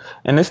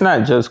 and it's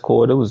not just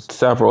Cord, there was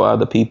several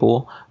other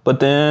people But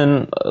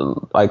then,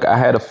 like, I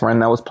had a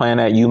friend that was playing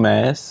at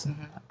UMass.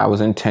 Mm-hmm. I was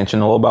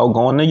intentional about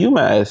going to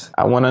UMass.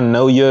 I want to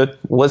know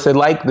what's it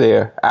like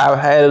there.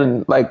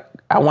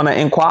 I want to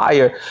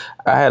inquire.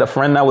 I had a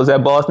friend that was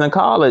at Boston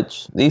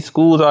College. These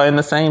schools are in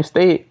the same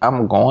state.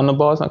 I'm going to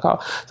Boston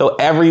College. So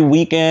every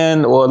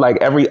weekend or like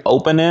every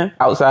opening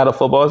outside of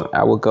football,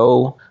 I would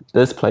go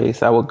this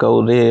place. I would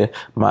go there.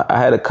 I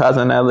had a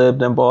cousin that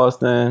lived in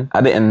Boston.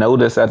 I didn't know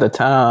this at the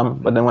time,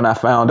 but then when I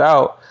found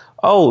out,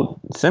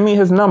 send me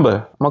his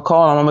number. I'm going to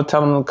call him. I'm going to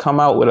tell him to come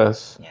out with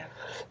us. Yeah.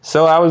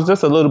 So I was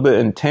just a little bit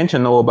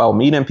intentional about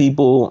meeting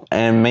people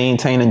and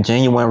maintaining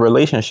genuine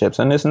relationships.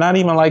 And it's not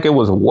even like it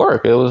was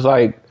work. It was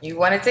like... You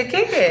wanted to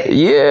kick it.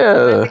 Yeah.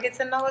 You wanted to get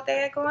to know what they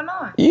had going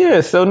on.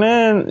 Yeah. So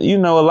then,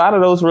 a lot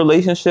of those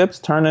relationships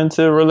turn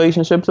into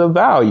relationships of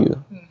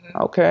value.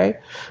 Mm-hmm. Okay.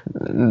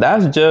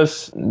 That's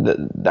just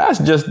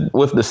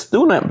with the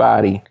student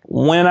body.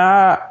 When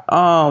I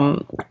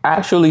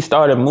actually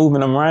started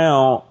moving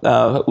around,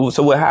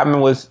 so what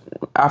happened was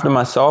after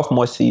my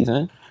sophomore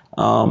season,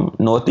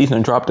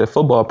 Northeastern dropped their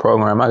football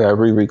program. I got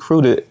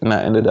re-recruited and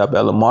I ended up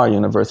at Lamar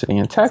University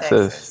in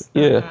Texas.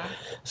 Yeah. Mm-hmm.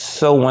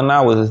 So when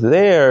I was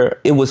there,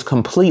 it was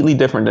completely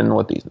different than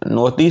Northeastern.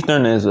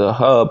 Northeastern is a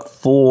hub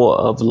full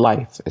of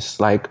life. It's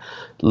like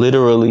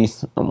literally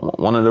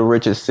one of the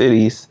richest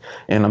cities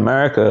in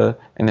America,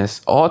 and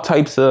there's all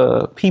types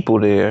of people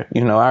there.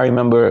 I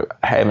remember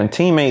having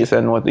teammates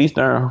at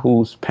Northeastern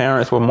whose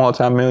parents were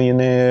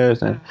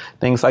multimillionaires and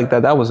things like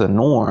that. That was a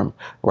norm,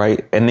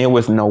 right? And there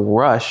was no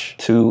rush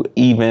to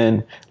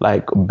even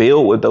like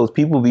build with those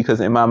people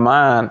because in my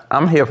mind,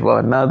 I'm here for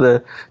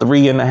another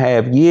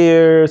 3.5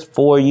 years,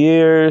 4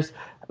 years.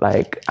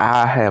 Like,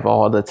 I have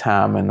all the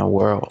time in the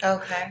world.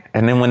 Okay.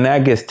 And then when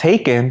that gets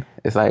taken,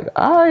 it's like,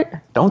 all right,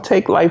 don't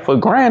take life for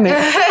granted.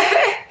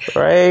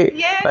 Right?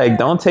 Yeah. Like,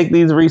 don't take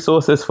these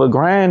resources for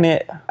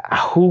granted.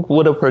 Who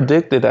would have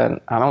predicted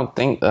that? I don't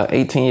think an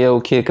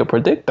 18-year-old kid could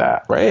predict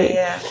that, right?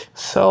 Yeah.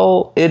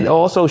 So it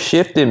also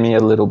shifted me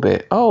a little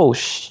bit.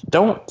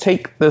 Don't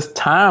take this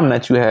time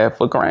that you have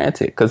for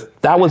granted, because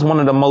that was one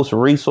of the most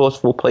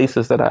resourceful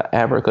places that I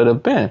ever could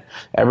have been.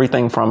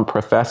 Everything from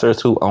professors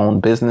who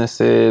own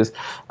businesses,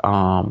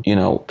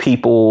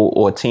 people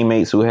or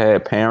teammates who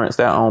had parents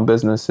that own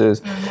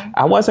businesses. Mm-hmm.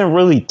 I wasn't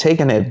really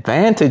taking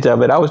advantage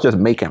of it. I was just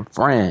making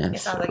friends. It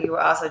sounds like you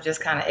were also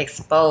just kind of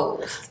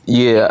exposed.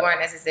 Yeah. You weren't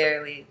necessarily...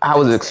 I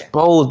was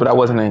exposed, but I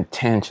wasn't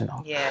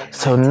intentional. Yeah.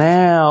 So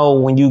now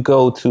when you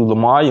go to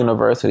Lamar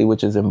University,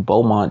 which is in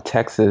Beaumont,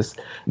 Texas,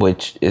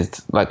 which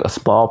is like a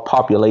small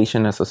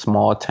population, it's a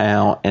small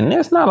town, and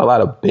there's not a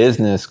lot of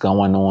business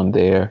going on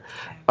there.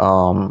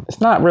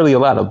 It's not really a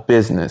lot of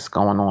business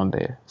going on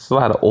there. It's a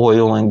lot of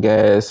oil and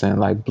gas and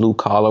like blue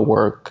collar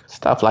work,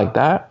 stuff like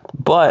that.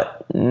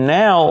 But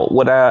now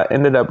what I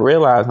ended up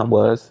realizing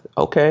was,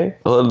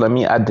 let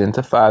me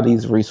identify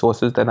these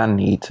resources that I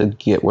need to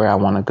get where I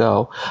want to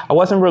go. I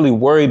wasn't really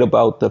worried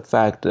about the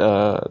fact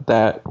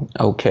that,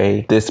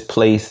 this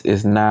place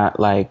is not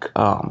like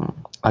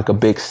a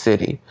big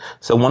city.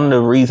 So one of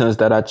the reasons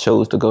that I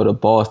chose to go to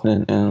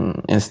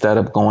Boston instead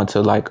of going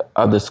to like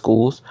other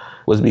schools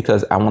was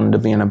because I wanted to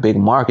be in a big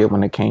market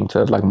when it came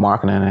to like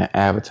marketing and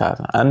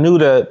advertising. I knew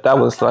that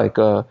was like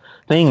a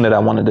thing that I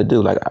wanted to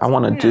do. Like, I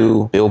want to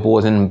do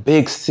billboards in a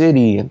big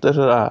city and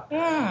da-da-da.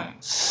 Yeah.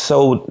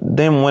 So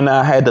then when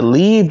I had to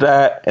leave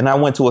that and I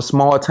went to a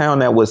small town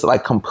that was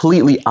like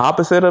completely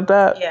opposite of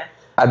that,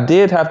 I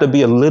did have to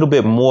be a little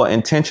bit more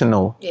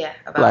intentional. Yeah.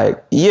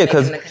 About making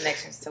the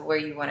connections to where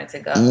you wanted to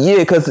go. Yeah,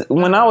 because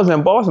when I was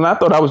in Boston, I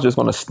thought I was just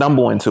going to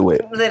stumble into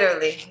it.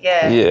 Literally,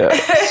 yeah. Yeah.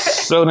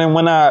 So then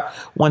when I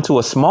went to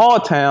a small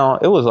town,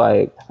 it was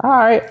like, all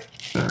right,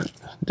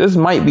 this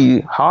might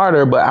be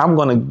harder, but I'm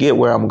going to get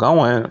where I'm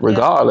going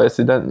regardless.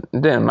 Yeah.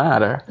 It didn't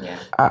matter. Yeah.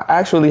 I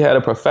actually had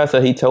a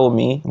professor, he told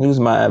me, he was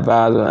my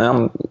advisor, and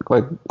I'm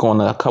like going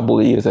a couple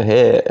of years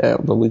ahead,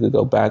 but we could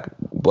go back.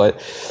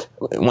 But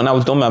when I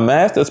was doing my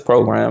master's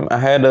program, I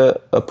had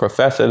a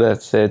professor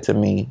that said to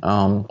me,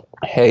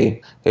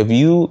 hey, if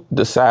you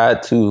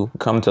decide to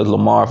come to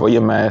Lamar for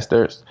your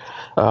master's,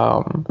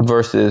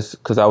 versus,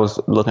 because I was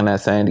looking at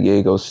San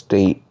Diego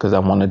State because I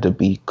wanted to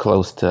be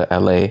close to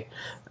LA,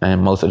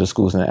 and most of the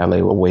schools in LA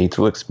were way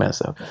too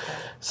expensive. Okay.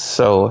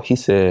 So he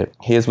said,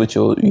 here's what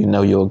you'll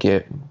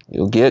get.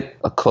 You'll get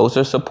a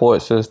closer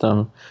support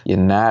system. You're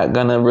not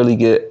going to really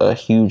get a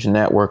huge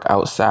network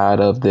outside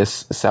of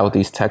this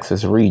Southeast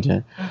Texas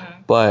region.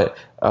 Mm-hmm. But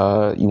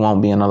you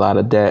won't be in a lot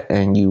of debt,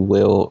 and you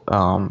will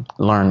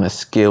learn the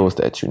skills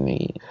that you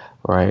need,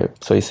 right?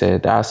 So he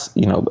said,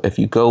 if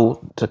you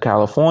go to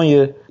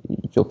California,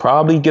 you'll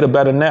probably get a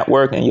better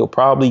network, and you'll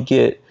probably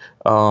get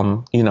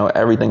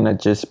everything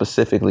that you're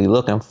specifically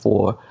looking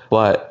for.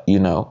 But,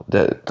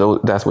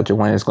 that's what you're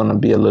winning. It's going to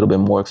be a little bit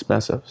more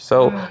expensive.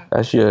 So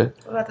that's your...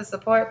 What about the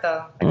support,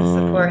 though? Like the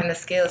support and the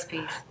skills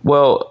piece?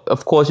 Well,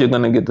 of course, you're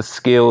going to get the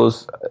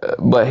skills,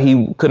 but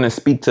he couldn't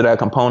speak to that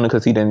component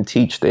because he didn't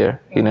teach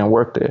there. He didn't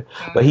work there.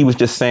 But he was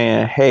just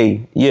saying,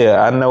 hey,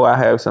 I know I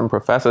have some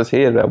professors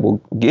here that will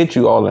get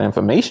you all the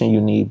information you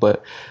need,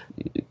 but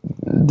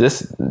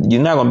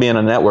you're not going to be in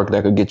a network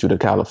that could get you to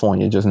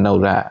California. Just know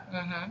that.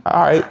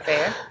 All right.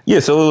 Fair. Yeah.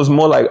 So it was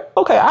more like,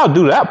 okay, I'll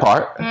do that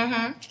part.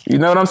 You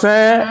know what I'm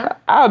saying?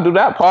 I'll do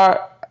that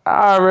part.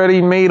 I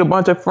already made a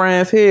bunch of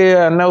friends here.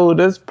 I know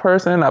this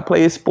person. I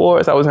played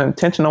sports. I was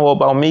intentional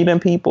about meeting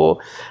people.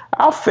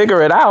 I'll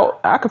figure it out.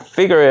 I could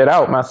figure it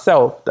out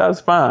myself. That's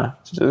fine.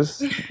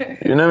 Just,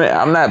 you know what I mean?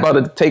 I'm not about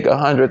to take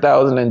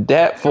 $100,000 in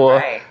debt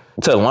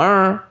to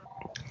learn.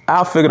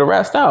 I'll figure the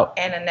rest out.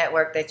 And a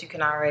network that you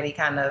can already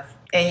kind of,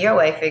 in your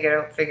way,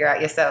 figure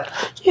out yourself.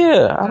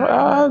 Yeah,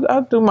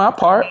 I'll do my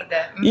part.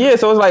 Yeah,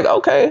 so it's like,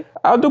 okay,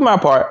 I'll do my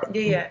part.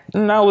 Yeah.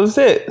 And that was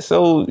it.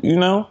 So, you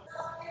know.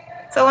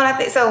 So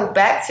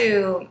back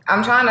to,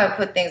 I'm trying to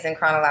put things in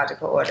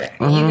chronological order.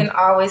 You can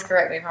always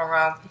correct me if I'm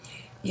wrong.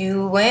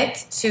 You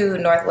went to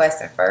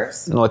Northwestern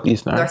first.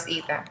 Northeastern first.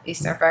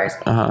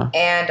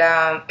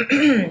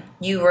 And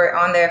you were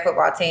on their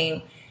football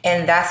team.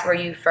 And that's where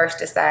you first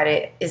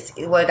decided,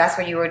 that's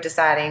where you were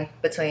deciding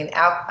between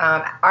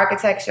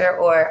architecture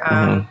or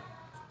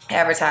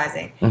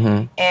advertising.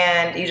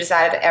 And you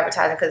decided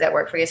advertising because that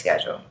worked for your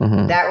schedule.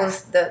 That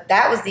was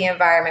the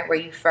environment where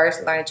you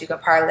first learned that you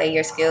could parlay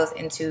your skills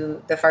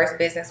into the first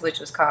business,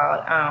 which was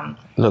called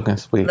Looking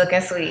Sweet.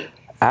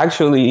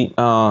 Actually,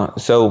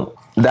 so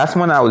that's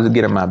when I was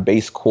getting my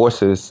base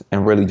courses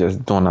and really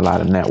just doing a lot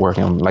of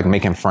networking, like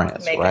making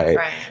friends,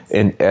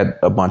 at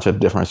a bunch of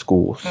different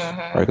schools,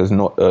 right? Because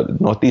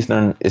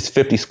Northeastern is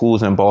 50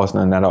 schools in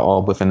Boston that are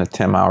all within a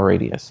 10-mile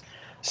radius.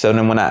 So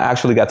then when I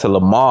actually got to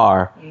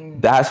Lamar,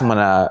 that's when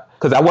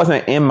because I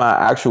wasn't in my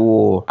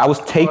I was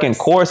taking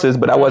courses,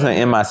 but I wasn't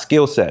in my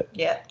skill set.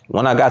 Yeah.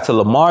 When I got to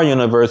Lamar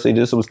University,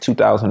 this was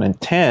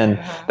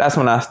 2010, that's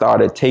when I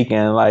started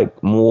taking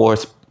like more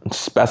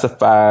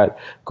specified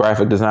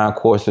graphic design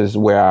courses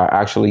where I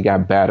actually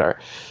got better.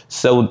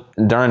 So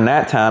during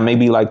that time,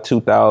 maybe like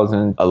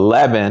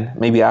 2011,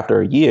 maybe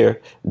after a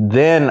year,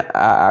 then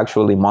I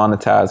actually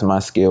monetized my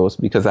skills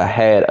because I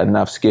had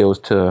enough skills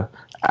to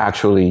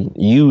actually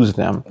use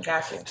them.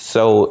 Gotcha.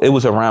 So it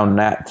was around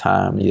that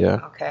time,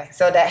 yeah. Okay.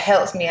 So that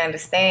helps me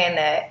understand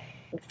that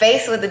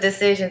faced with the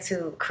decision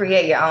to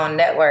create your own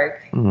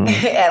network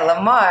at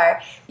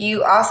Lamar,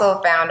 you also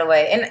found a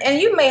way.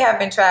 And you may have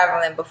been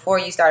traveling before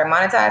you started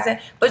monetizing,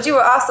 but you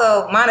were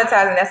also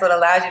monetizing. That's what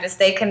allows you to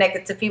stay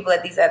connected to people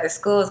at these other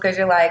schools because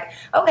you're like,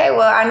 okay,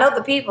 well, I know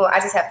the people. I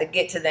just have to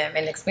get to them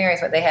and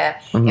experience what they have.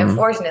 And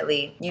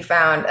fortunately, you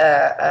found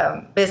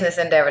a business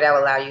endeavor that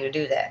will allow you to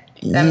do that.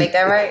 Did I make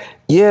that right?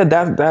 Yeah,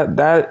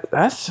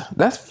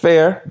 that's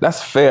fair.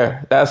 That's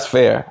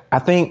fair. I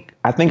think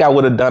I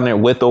would have done it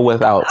with or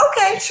without.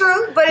 Okay,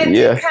 true, but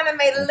it kind of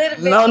made a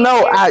little bit.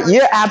 No,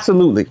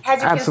 absolutely.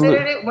 Had you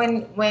considered it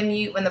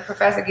when the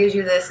professor gives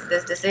you this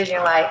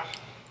decision, like,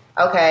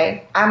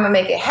 okay, I'm gonna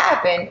make it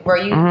happen? Where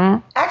you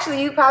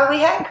actually you probably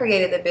had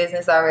created the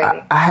business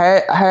already. I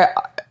had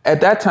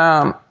at that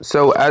time.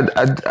 So I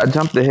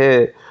jumped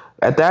ahead.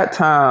 At that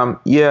time,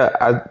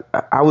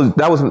 I was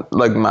that was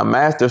like my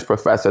master's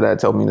professor that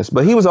told me this,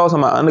 but he was also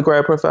my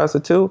undergrad professor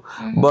too.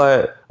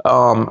 But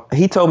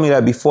he told me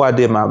that before I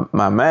did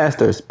my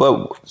master's.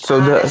 But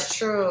that's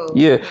true.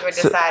 Yeah, you were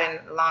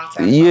deciding long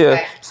term. Yeah.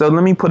 Okay. So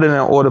let me put it in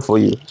order for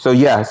you. So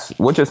yes,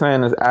 what you're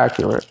saying is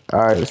accurate.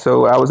 All right.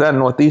 So I was at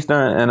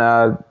Northeastern and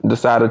I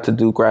decided to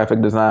do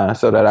graphic design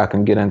so that I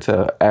can get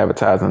into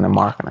advertising and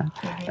marketing.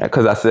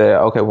 Because I said,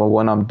 okay, well,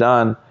 when I'm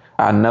done,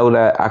 I know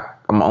that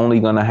I'm only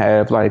going to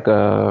have like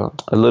a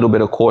little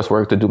bit of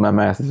coursework to do my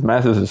master's.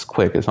 Master's is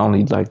quick. It's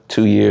only like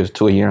 2 years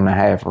to a year and a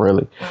half,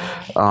 really.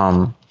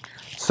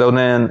 So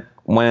then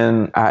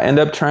when I end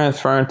up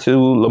transferring to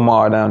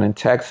Lamar down in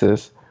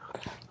Texas,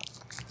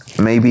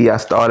 maybe I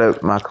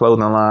started my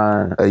clothing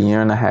line a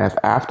year and a half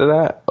after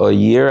that, or a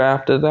year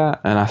after that,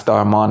 and I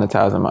started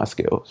monetizing my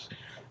skills.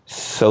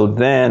 So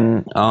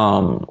then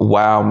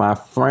while my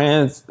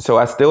friends, so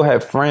I still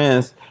have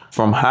friends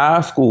from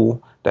high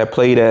school that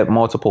played at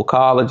multiple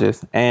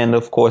colleges, and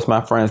of course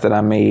my friends that I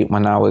made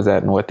when I was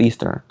at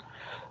Northeastern.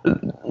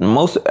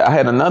 I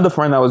had another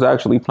friend that was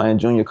actually playing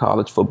junior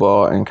college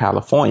football in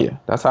California.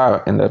 That's how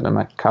I ended up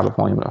in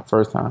California the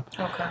first time.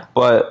 Okay.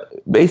 But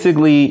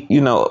basically,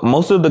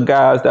 most of the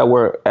guys that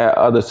were at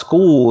other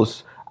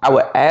schools, I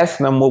would ask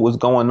them what was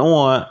going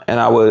on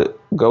and I would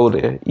go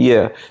there.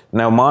 Yeah.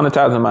 Now,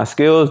 monetizing my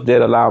skills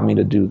did allow me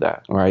to do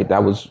that, right?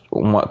 That was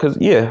one, because,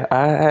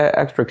 I had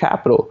extra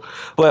capital.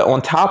 But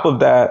on top of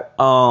that,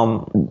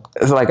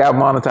 it's like I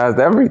monetized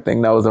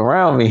everything that was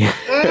around me.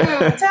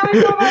 Tell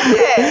me more about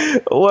that.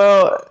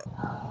 Well,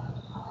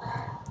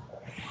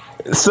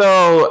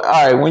 so, all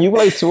right, when you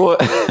play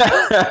sports,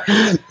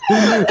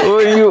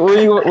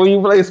 when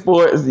you play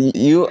sports,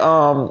 you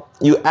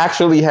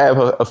actually have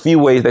a few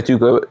ways that you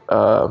could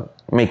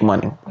make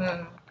money.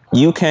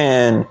 You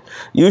can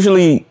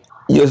usually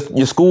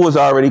your school is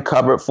already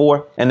covered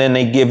for, and then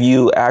they give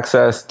you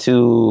access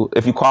to,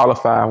 if you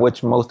qualify,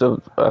 which most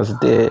of us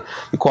did,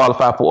 you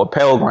qualify for a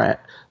Pell Grant.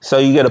 So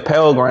you get a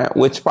Pell Grant,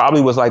 which probably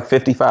was like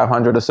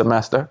 $5,500 a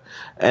semester.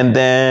 And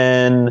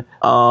then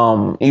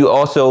you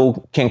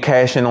also can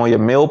cash in on your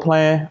meal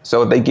plan.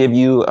 So if they give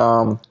you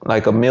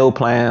like a meal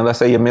plan, let's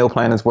say your meal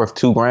plan is worth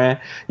 $2,000,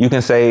 you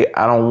can say,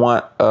 I don't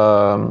want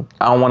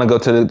to go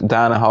to the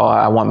dining hall.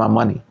 I want my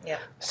money. Yeah.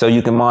 So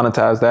you can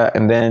monetize that,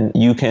 and then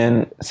you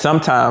can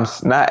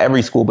sometimes, not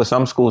every school, but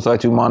some schools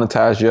let you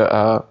monetize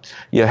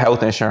your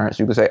health insurance.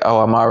 You can say,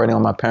 oh, I'm already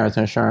on my parents'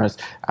 insurance.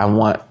 I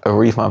want a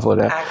refund for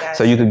that.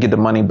 So you could get the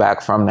money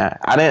back from that.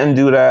 I didn't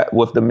do that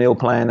with the meal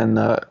plan, and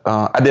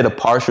I did a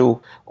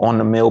partial on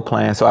the meal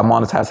plan. So I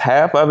monetized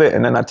half of it,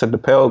 and then I took the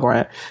Pell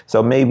Grant.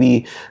 So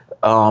maybe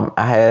I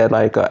had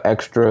like an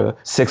extra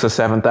 $6,000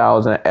 or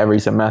 $7,000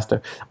 every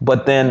semester.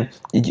 But then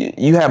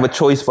you have a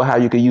choice for how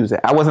you could use it.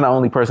 I wasn't the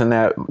only person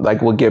that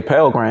like would get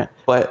Pell Grant,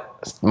 but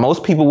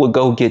most people would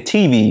go get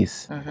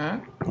TVs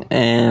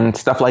and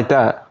stuff like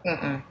that.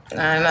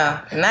 I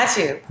know, not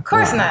you. Of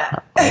course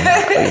not. We're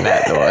not doing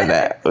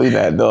that. We're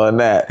not doing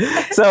that.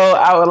 So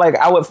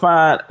I would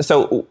find.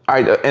 So all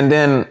right, and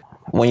then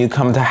when you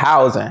come to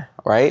housing,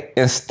 right?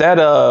 Instead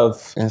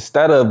of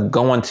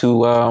going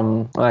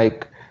to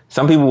like.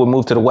 Some people would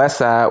move to the west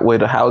side where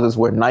the houses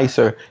were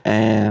nicer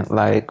and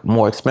like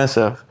more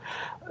expensive.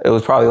 It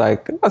was probably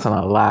like, it wasn't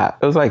a lot.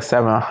 It was like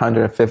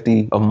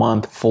 $750 a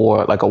month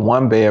for like a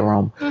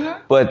 1-bedroom.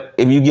 But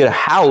if you get a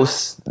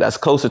house that's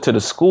closer to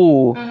the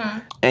school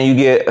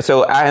and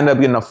so I ended up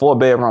getting a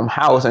 4-bedroom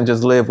house and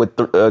just lived with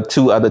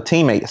 2 other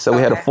teammates. So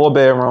we had a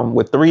 4-bedroom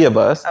with 3 of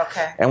us.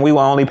 And we were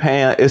only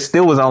paying, it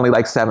still was only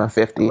like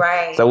 $750.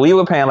 Right. So we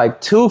were paying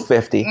like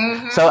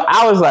 $250. So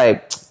I was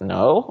like,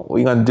 no,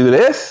 we're going to do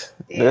this.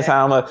 Yeah. This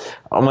time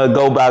I'm gonna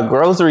go buy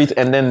groceries,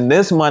 and then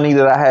this money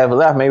that I have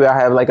left, maybe I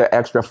have like an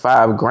extra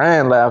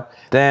 $5,000 left.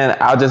 Then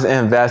I'll just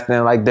invest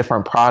in like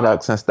different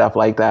products and stuff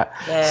like that.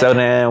 Yeah. So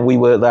then we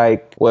would I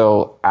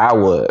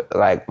would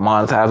like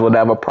monetize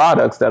whatever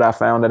products that I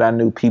found that I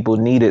knew people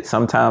needed.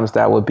 Sometimes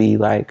that would be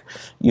like,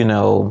 I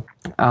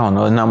don't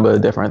know, a number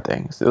of different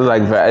things. It was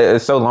like,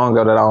 it's so long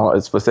ago that I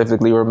don't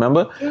specifically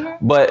remember,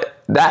 but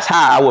that's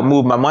how I would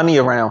move my money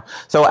around.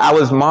 So I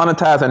was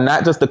monetizing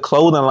not just the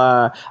clothing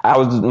line, I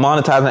was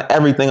monetizing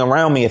everything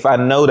around me. If I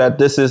know that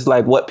this is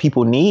like what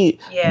people need,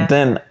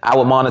 then I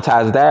would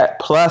monetize that.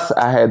 Plus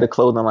I had the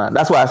clothing line.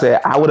 That's why I said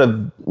I would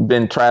have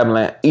been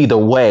traveling either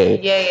way.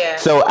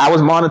 So I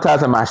was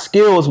monetizing my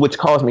skills, which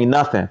cost me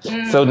nothing.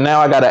 So now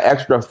I got an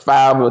extra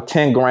 $5,000 or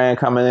 $10,000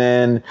 coming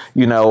in,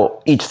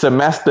 each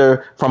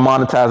semester from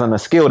monetizing the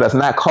skill that's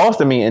not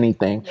costing me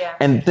anything.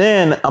 And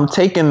then I'm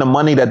taking the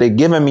money that they're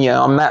giving me and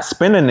I'm not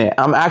spending it.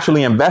 I'm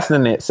actually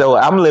investing it. So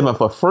I'm living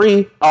for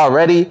free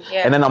already.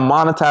 And then I'm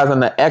monetizing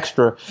the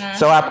extra.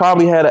 So I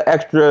probably had an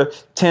extra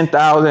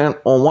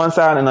 $10,000 on one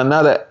side and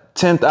another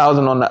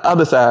 $10,000 on the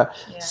other side.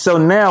 So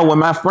now when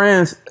my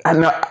friends, I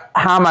know,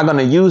 how am I going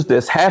to use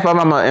this? Half of them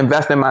I'm going to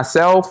invest in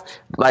myself.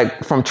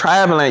 Like from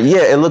traveling,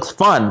 it looks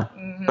fun.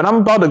 But I'm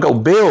about to go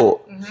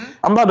build.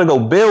 I'm about to go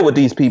build with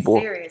these people.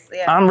 Seriously,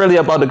 I'm really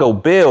about to go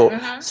build.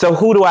 So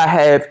who do I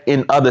have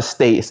in other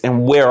states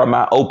and where are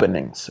my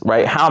openings,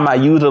 right? How am I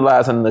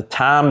utilizing the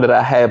time that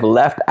I have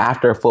left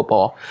after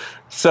football?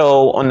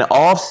 So on the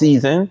off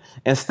season,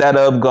 instead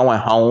of going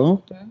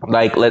home,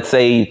 like let's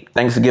say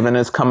Thanksgiving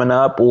is coming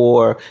up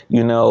or,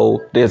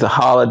 there's a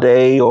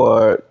holiday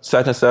or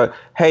such and such.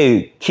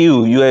 Hey,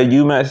 Q, you at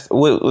UMass,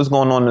 what's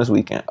going on this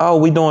weekend? Oh,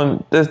 we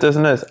doing this,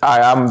 and this. All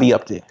right, I'm going to be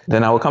up there.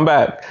 Then I would come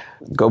back.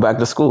 Go back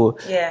to school.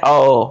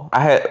 Oh,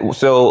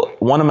 so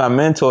one of my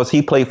mentors,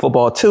 he played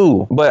football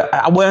too, but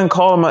I wouldn't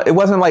call him, it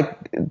wasn't like,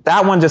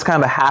 that one just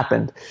kind of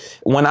happened.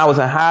 When I was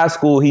in high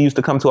school, he used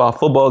to come to our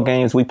football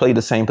games. We played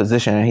the same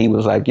position and he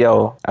was like,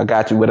 yo, I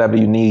got you, whatever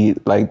you need,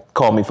 like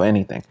call me for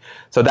anything.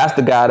 So that's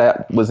the guy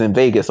that was in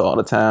Vegas all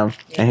the time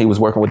and he was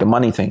working with the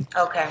money team.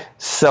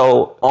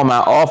 So on my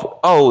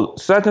off,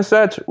 such and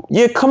such,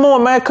 come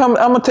on, man, come,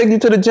 I'm gonna take you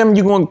to the gym.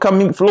 You gonna come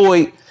meet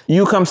Floyd.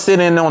 You come sit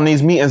in on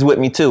these meetings with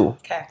me too.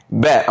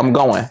 Bet, I'm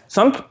going.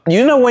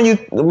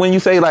 When you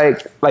say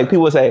like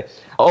people say,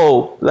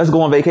 oh, let's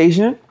go on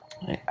vacation.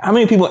 How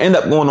many people end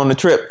up going on the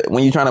trip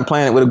when you're trying to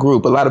plan it with a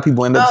group? A lot of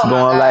people end up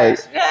going like,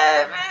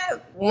 man.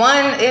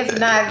 One, if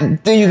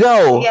not. There you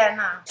go.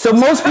 No. So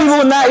most people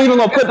are not even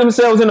gonna put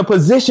themselves in a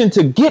position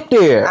to get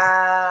there.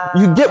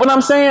 You get what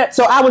I'm saying?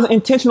 So I was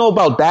intentional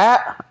about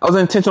that. I was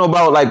intentional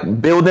about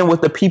like building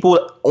with the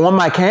people on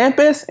my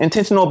campus.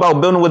 Intentional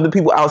about building with the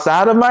people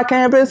outside of my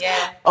campus.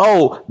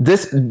 Oh,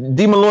 this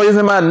D Malloy is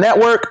in my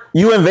network.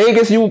 You in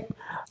Vegas?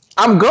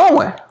 I'm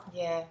going.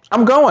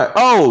 I'm going.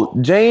 Oh,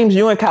 James,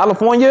 you in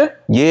California?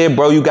 Yeah,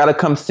 bro, you gotta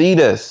come see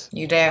this.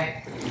 You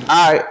there?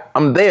 All right,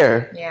 I'm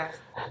there.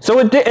 So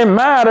it didn't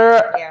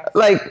matter.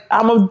 Like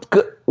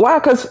why?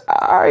 Because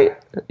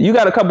you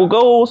got a couple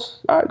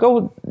goals. All right,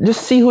 go.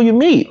 Just see who you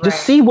meet.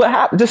 Just see what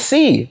happens. Just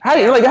see.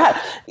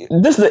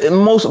 This is the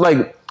most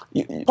like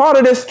Part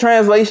of this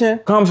translation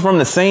comes from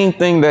the same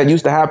thing that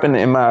used to happen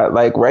in my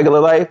like regular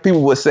life.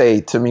 People would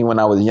say to me when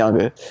I was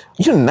younger,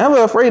 "You're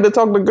never afraid to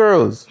talk to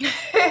girls."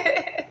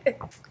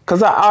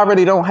 Because I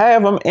already don't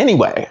have them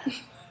anyway.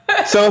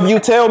 So if you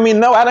tell me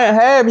no, I didn't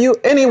have you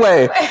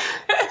anyway,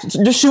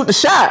 just shoot the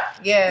shot.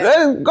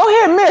 Yeah. Go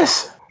ahead,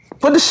 miss.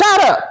 Put the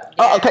shot up.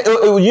 Yeah. Okay,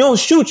 you don't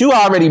shoot, you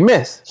already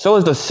miss. So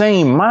it's the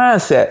same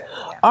mindset.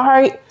 Yeah. All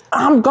right,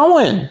 I'm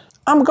going.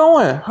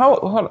 Hold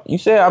on. You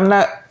said I'm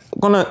not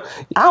gonna.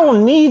 I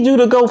don't need you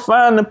to go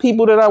find the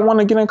people that I want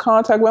to get in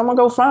contact with. I'm gonna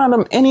go find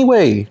them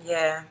anyway.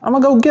 Yeah. I'm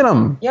gonna go get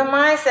them. Your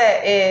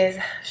mindset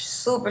is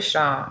super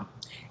strong.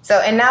 So,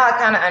 and now I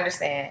kind of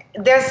understand.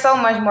 There's so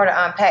much more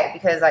to unpack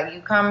because, like, you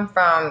come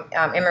from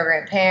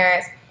immigrant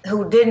parents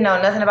who didn't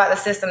know nothing about the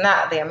system,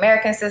 not the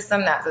American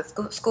system, not the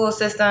school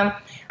system,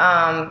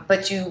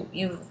 but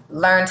you've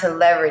learned to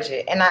leverage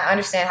it. And I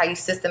understand how you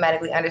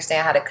systematically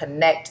understand how to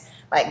connect,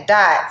 like,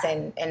 dots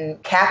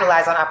and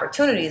capitalize on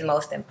opportunities,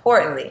 most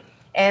importantly,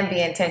 and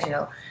be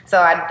intentional. So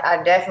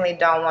I definitely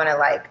don't want to,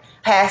 like,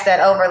 pass that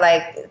over,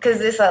 like,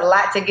 because it's a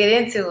lot to get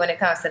into when it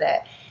comes to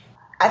that.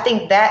 I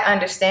think that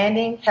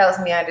understanding helps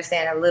me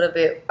understand a little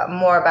bit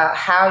more about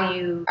how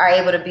you are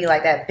able to be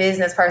like that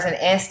business person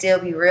and still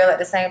be real at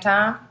the same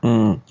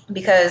time.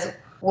 Because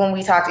when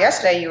we talked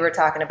yesterday, you were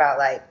talking about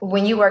like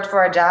when you worked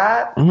for a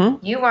job,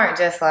 you weren't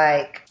just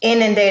like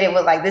inundated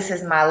with like, this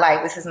is my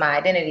life, this is my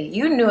identity.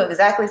 You knew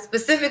exactly,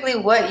 specifically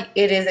what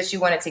it is that you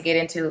wanted to get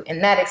into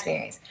in that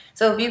experience.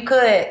 So if you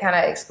could kind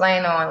of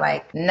explain on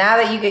like, now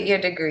that you get your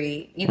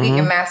degree, you get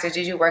your master's,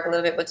 did you work a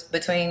little bit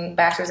between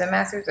bachelor's and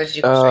master's, or did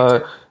you go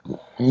straight to?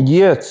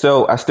 Yeah,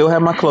 so I still had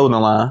my clothing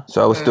line.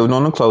 So I was still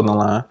doing the clothing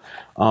line.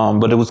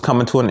 But it was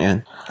coming to an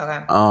end.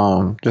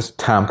 Okay. Just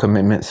time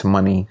commitments,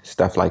 money,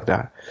 stuff like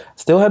that.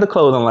 Still had the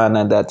clothing line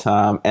at that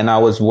time. And I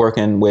was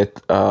working with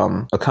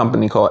a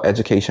company called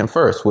Education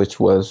First, which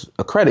was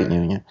a credit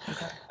union.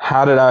 Okay.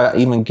 How did I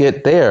even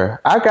get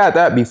there? I got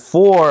that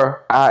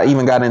before I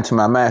even got into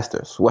my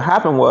master's. What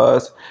happened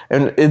was,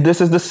 and this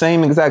is the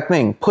same exact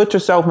thing, put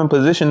yourself in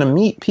position to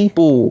meet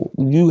people.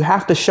 You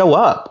have to show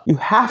up. You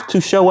have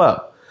to show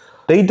up.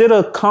 They did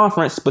a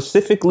conference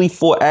specifically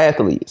for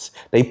athletes.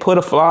 They put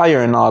a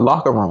flyer in our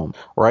locker room,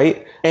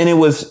 right? And it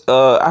was,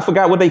 I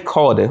forgot what they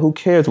called it. Who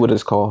cares what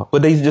it's called?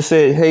 But they just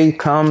said, hey,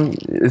 come,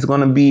 we're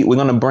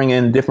going to bring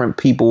in different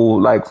people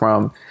like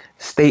from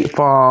State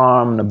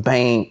Farm, the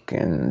bank,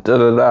 and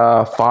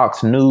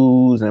Fox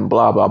News, and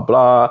blah, blah,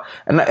 blah.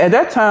 And at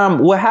that time,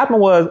 what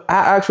happened was I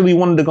actually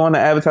wanted to go into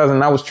advertising,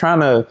 and I was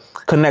trying to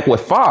connect with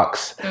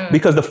Fox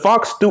because the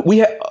Fox, we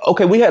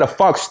had a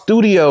Fox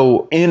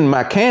studio in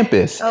my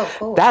campus. Oh,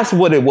 cool. That's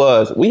what it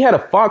was. We had a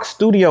Fox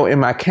studio in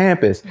my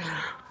campus.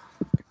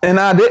 And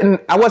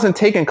I wasn't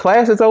taking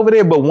classes over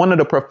there, but one of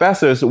the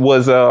professors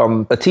was a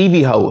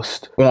TV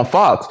host on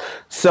Fox.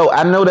 So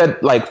I know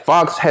that like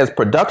Fox has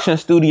production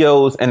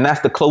studios, and that's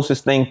the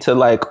closest thing to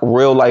like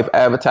real life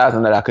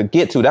advertising that I could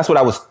get to. That's what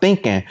I was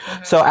thinking.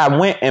 So I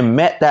went and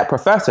met that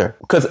professor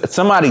because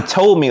somebody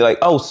told me like,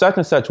 oh, such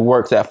and such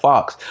works at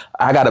Fox.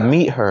 I got to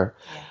meet her.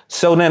 Yeah.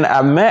 So then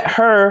I met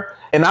her.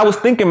 And I was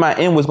thinking my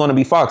end was going to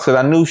be Fox because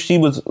I knew she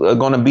was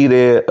going to be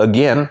there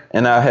again.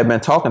 And I had been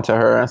talking to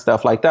her and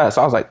stuff like that.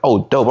 So I was like,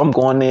 oh, dope. I'm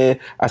going there.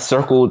 I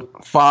circled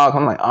Fox.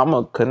 I'm like, I'm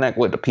going to connect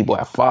with the people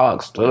at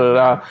Fox.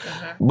 But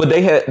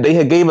they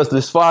had gave us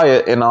this flyer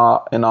in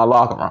our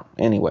locker room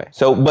anyway.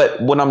 So,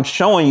 but what I'm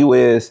showing you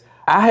is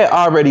I had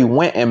already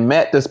went and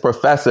met this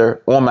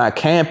professor on my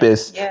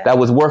campus that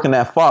was working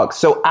at Fox.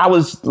 So I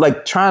was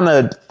like trying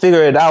to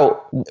figure it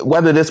out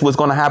whether this was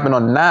going to happen or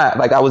not.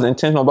 Like I was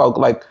intentional about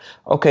like,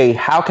 okay,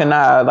 how can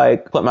I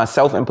like put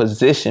myself in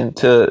position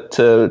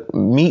to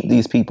meet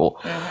these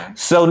people?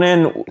 So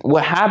then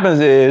what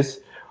happens is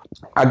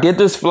I get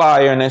this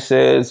flyer and it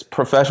says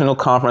professional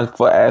conference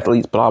for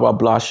athletes, blah, blah,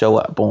 blah, show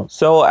up. Boom.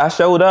 So I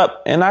showed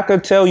up and I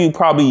could tell you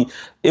probably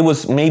it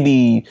was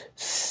maybe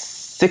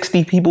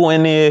 60 people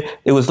in there.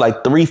 It was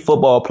like 3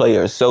 football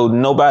players. So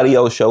nobody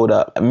else showed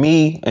up.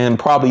 Me and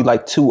probably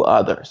like 2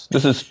 others.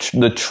 This is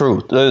the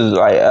truth. This is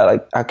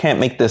like I can't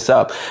make this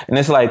up. And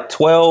it's like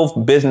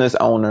 12 business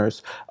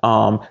owners.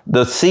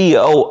 The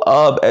CEO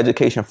of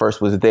Education First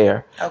was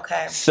there.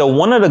 Okay. So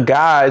one of the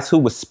guys who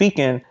was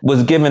speaking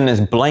was giving this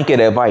blanket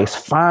advice.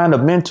 Find a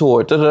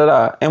mentor.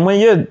 And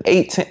when you're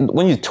 18,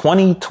 when you're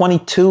 20,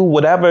 22,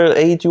 whatever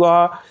age you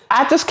are,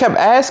 I just kept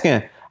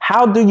asking,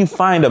 how do you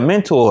find a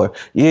mentor?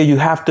 Yeah, you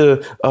have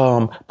to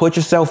put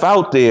yourself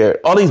out there.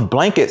 All these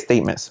blanket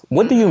statements.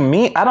 What do you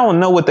mean? I don't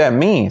know what that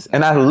means.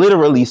 And I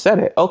literally said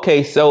it.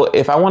 Okay, so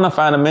if I want to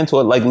find a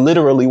mentor, like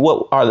literally,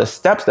 what are the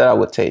steps that I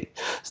would take?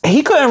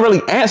 He couldn't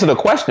really answer the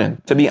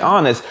question, to be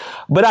honest.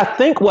 But I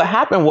think what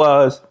happened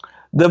was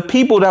the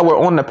people that were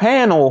on the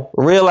panel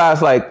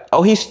realized like,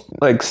 oh, he's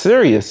like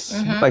serious.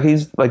 Like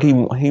he's like, he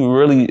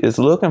really is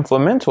looking for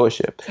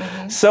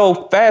mentorship.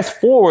 So fast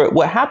forward,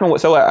 what happened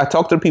was, so I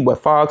talked to the people at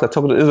Fox.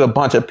 There's a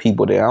bunch of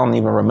people there. I don't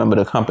even remember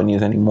the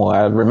companies anymore.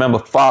 I remember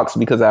Fox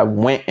because I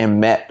went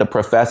and met the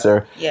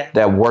professor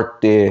that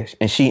worked there,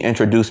 and she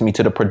introduced me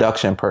to the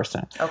production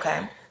person.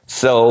 Okay.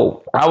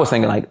 So I was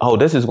thinking like, oh,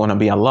 this is going to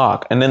be a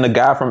lock. And then the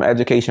guy from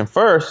Education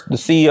First, the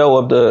CEO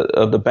of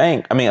the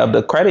bank, of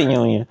the credit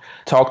union,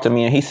 talked to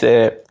me and he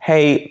said,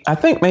 hey, I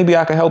think maybe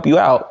I could help you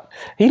out.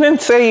 He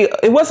didn't say,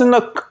 it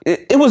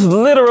was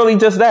literally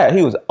just that.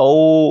 He was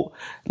old,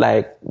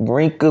 like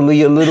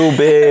wrinkly a little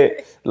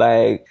bit,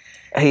 like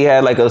he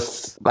had like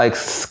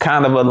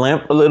kind of a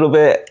limp a little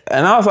bit.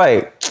 And I was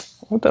like,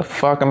 what the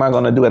fuck am I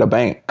going to do at a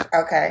bank?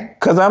 Okay.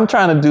 Because I'm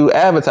trying to do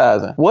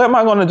advertising. What am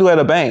I going to do at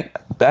a bank?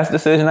 Best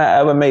decision I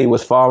ever made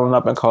was following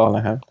up and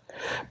calling him.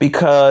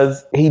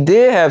 Because he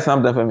did have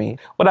something for me.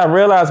 What I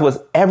realized was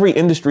every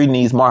industry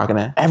needs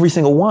marketing. Every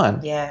single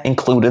one. Yeah.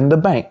 Including the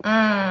bank.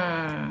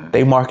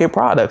 They market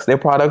products. Their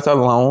products are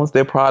loans.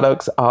 Their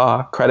products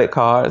are credit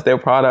cards. Their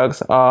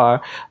products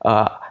are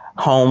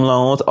home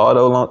loans,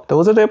 auto loans.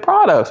 Those are their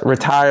products.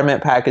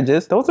 Retirement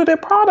packages. Those are their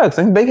products.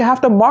 And they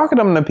have to market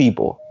them to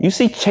people. You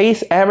see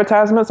Chase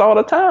advertisements all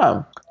the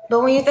time.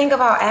 But when you think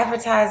about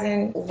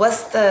advertising,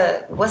 what's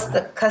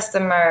the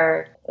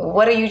customer? How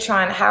are you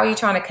trying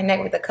to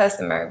connect with the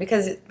customer?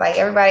 Because like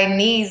everybody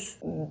needs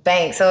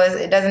banks, so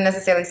it doesn't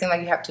necessarily seem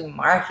like you have to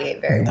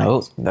market very much.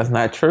 No, that's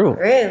not true.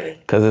 Really?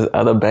 Because there's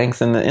other banks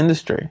in the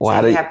industry.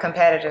 Why do you have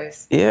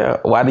competitors? Yeah.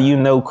 Why do you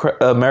know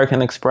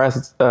American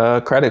Express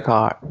credit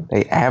card?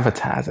 They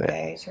advertise it.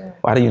 Very true.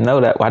 Why do you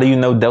know that? Why do you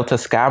know Delta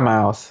Sky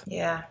Miles?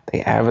 Yeah.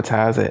 They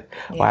advertise it.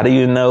 Yeah. Why do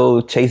you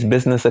know Chase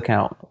Business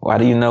Account? Why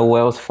do you know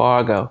Wells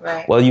Fargo?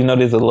 Right. Well, you know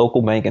there's a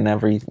local bank in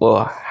every.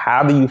 Well,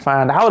 how do you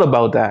find out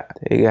about that?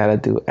 You got to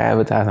do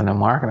advertising and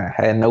marketing.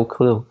 I had no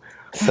clue.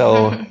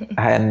 So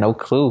I had no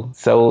clue.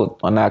 So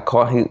when I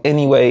called,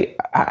 anyway,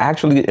 I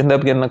actually ended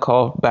up getting a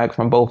call back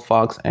from both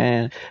Fox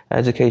and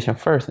Education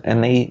First.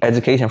 And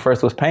Education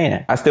First was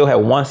paying. I still had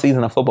one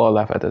season of football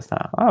left at this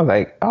time. I was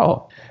like,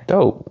 oh,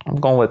 dope. I'm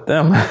going with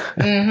them.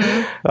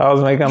 Mm-hmm. I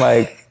was making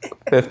like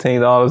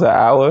 $15 an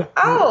hour.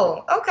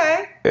 Oh,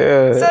 okay.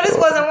 Yeah. So this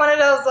wasn't one of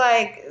those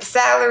like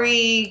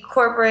salary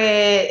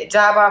corporate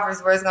job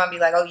offers where it's going to be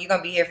like, oh, you're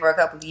going to be here for a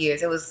couple of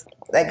years. It was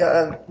like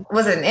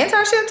was it an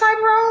internship type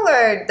role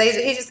or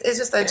it's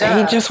just a job?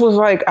 He just was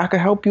like, I could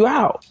help you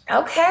out.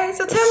 Okay,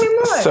 so tell me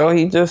more. So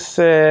he just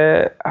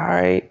said, all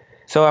right.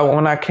 So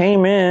when I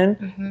came in,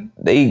 mm-hmm.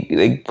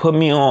 they put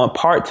me on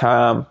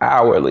part-time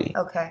hourly.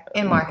 Okay,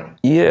 in marketing.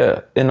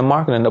 Yeah, in the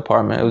marketing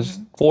department. It was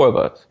mm-hmm. 4 of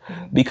us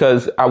mm-hmm.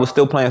 because I was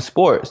still playing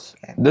sports.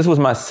 Okay. This was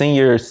my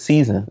senior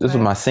season. This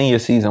was my senior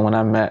season when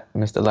I met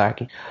Mr.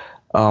 Lackey.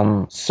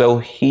 So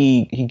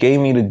he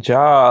gave me the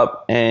job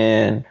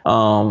and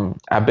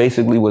I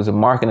basically was a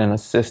marketing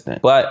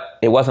assistant. But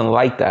it wasn't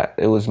like that.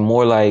 It was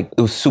more like,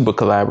 it was super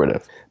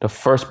collaborative. The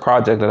first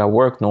project that I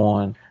worked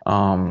on,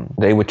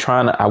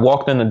 I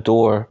walked in the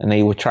door and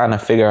they were trying to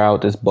figure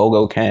out this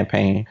BOGO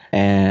campaign.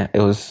 And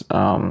it was,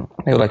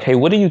 they were like, hey,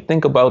 what do you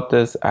think about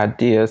this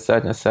idea,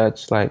 such and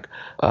such, like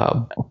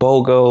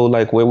BOGO,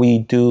 like where we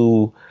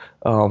do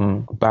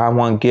buy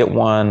one, get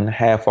one,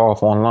 half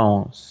off on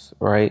loans,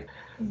 right?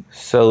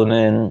 So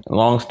then,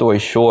 long story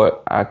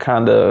short, I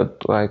kind of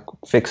like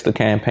fixed the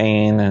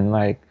campaign and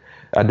like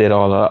I did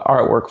all the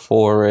artwork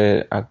for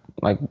it. I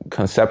like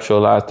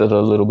conceptualized it a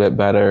little bit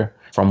better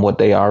from what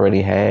they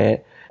already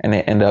had. And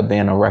it ended up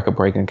being a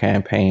record-breaking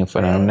campaign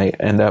for them. They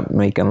ended up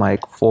making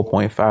like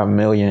 $4.5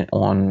 million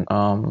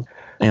on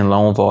in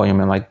loan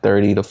volume in like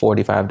 30 to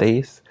 45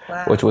 days,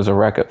 wow. which was a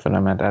record for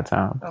them at that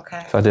time.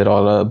 Okay. So I did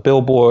all the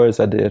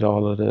billboards, I did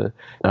all of the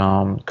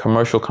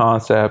commercial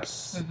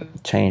concepts, mm-hmm.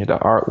 changed the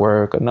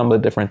artwork, a number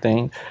of different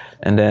things.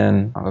 And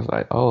then I was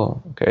like, oh,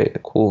 okay,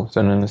 cool.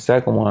 So then the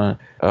second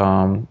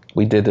one,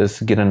 we did this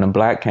Get in the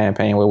Black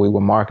campaign where we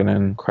were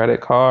marketing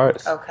credit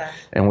cards. Okay.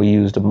 And we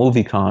used a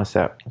movie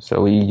concept.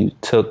 So we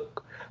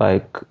took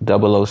like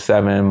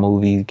 007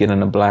 movie, Get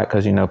in the Black,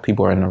 because, you know,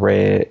 people are in the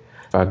red.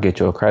 If I get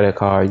you a credit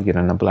card, you get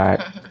in the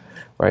black,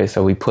 right?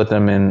 So we put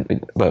them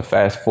in, but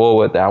fast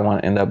forward, that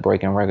one ended up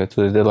breaking records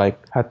too. They're like,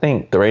 I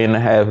think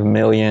 3.5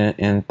 million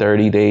in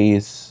 30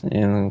 days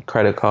in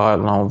credit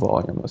card loan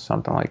volume or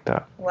something like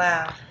that.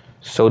 Wow.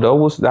 So that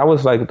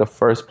was like the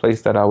first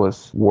place that I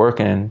was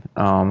working,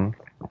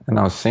 and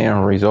I was seeing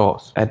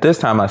results. At this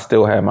time, I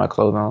still had my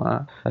clothing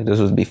line. Like this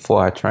was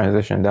before I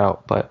transitioned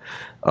out, but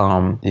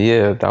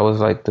yeah, that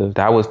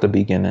was the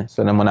beginning.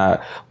 So then when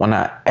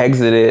I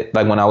exited,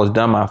 like when I was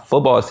done my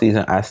football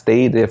season, I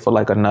stayed there for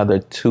like another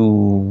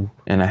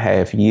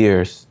 2.5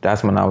 years.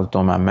 That's when I was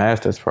doing my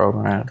master's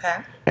program. Okay.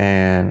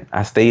 And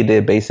I stayed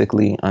there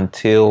basically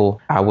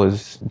until I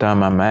was done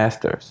my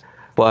master's.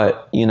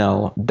 But, you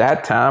know,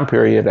 that time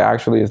period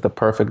actually is the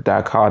perfect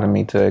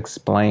dichotomy to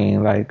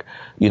explain, like,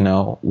 you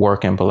know,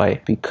 work and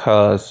play.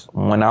 Because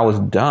when I was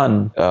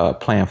done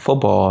playing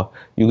football,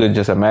 you could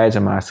just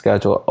imagine my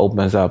schedule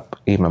opens up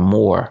even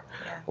more,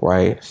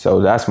 right? So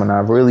that's when I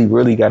really,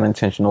 really got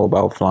intentional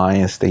about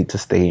flying state to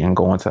state and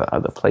going to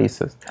other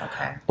places.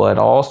 Okay. But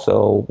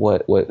also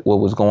what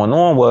was going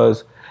on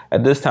was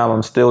at this time,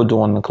 I'm still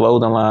doing the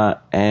clothing line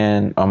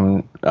and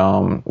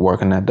I'm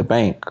working at the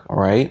bank,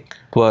 right?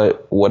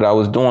 But what I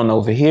was doing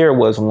over here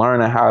was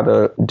learning how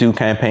to do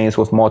campaigns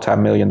with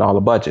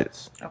multi-million-dollar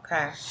budgets.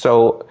 Okay.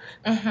 So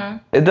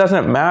it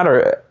doesn't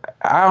matter.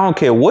 I don't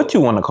care what you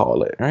want to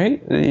call it,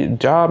 right?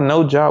 Job,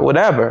 no job,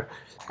 whatever.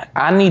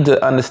 I need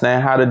to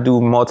understand how to do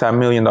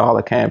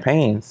multi-million-dollar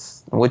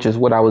campaigns, which is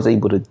what I was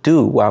able to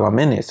do while I'm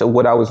in it. So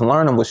what I was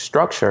learning was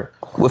structure.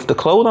 With the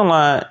clothing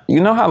line, you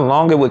know how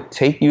long it would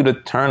take you to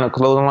turn a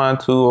clothing line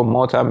to a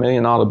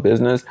multi-million-dollar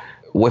business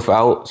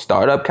without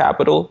startup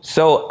capital?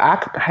 So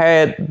I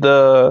had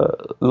the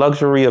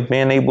luxury of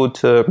being able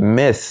to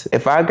miss.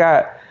 If I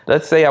got,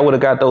 let's say I would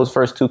have got those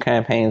first 2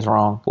 campaigns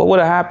wrong, what would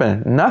have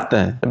happened?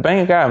 Nothing. The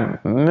bank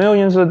got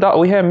millions of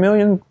dollars. We had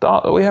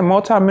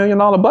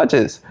multi-million-dollar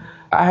budgets.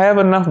 I have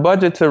enough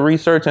budget to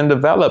research and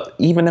develop,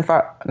 even if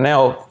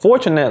now,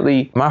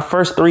 fortunately, my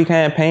first 3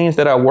 campaigns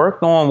that I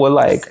worked on were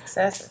like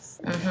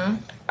successes. Mm-hmm.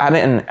 I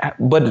didn't,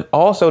 but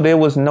also there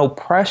was no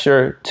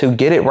pressure to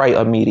get it right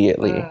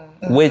immediately,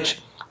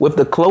 which with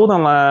the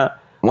clothing line,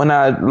 when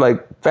I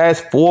like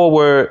fast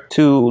forward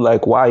to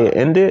like why it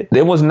ended,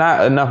 there was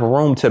not enough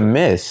room to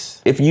miss.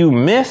 If you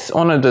miss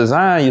on a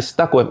design, you're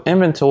stuck with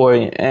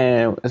inventory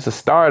and it's a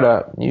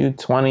startup. You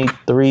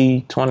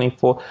 23,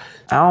 24.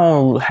 I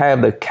don't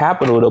have the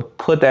capital to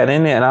put that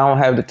in there, and I don't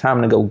have the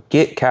time to go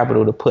get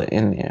capital to put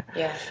in there.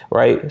 Yeah.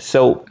 Right?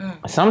 So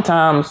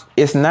sometimes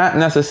it's not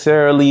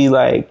necessarily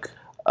like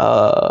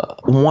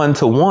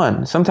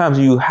one-to-one. Sometimes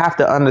you have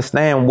to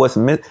understand what's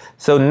missing.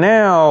 So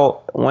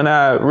now when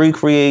I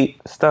recreate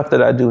stuff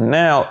that I do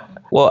now,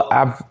 well,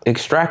 I've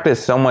extracted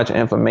so much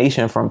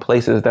information from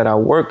places that I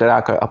work that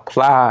I could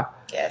apply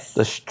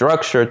the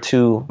structure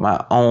to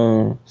my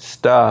own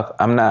stuff.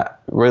 I'm not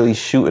really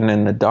shooting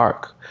in the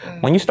dark.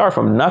 When you start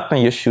from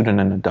nothing, you're shooting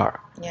in the dark.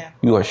 Yeah.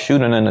 You are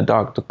shooting in the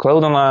dark. The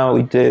clothing line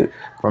we did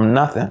from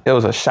nothing, it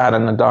was a shot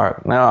in the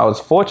dark. Now I was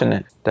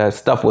fortunate that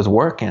stuff was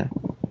working.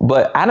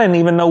 But I didn't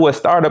even know what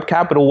startup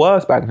capital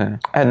was back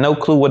then. I had no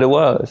clue what it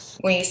was.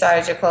 When you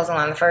started your clothing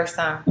line the first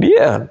time?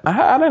 Yeah.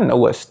 I didn't know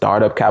what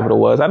startup capital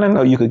was. I didn't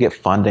know you could get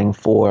funding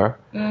for.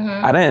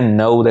 I didn't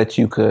know that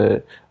you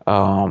could,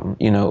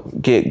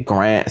 get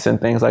grants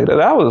and things like that.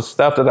 That was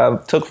stuff that I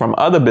took from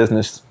other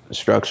business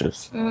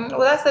structures.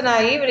 Well, that's the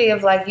naivety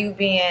of like you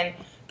being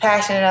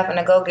passionate enough and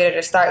a go-getter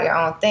to start your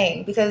own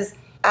thing. Because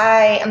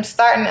I am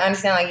starting to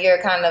understand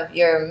like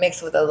you're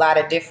mixed with a lot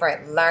of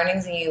different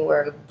learnings, and you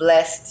were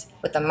blessed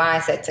with the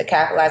mindset to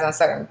capitalize on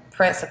certain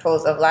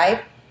principles of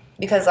life.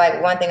 Because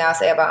like one thing I'll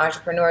say about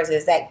entrepreneurs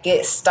is that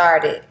get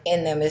started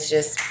in them is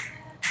just,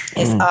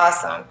 it's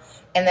awesome.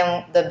 And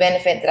then the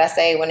benefit that I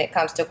say when it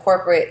comes to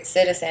corporate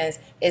citizens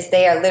is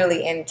they are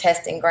literally in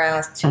testing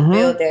grounds to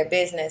build their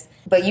business.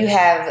 But you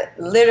have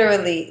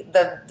literally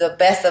the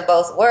best of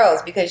both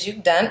worlds, because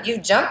you've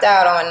jumped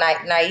out on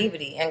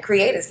naivety and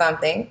created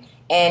something.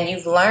 And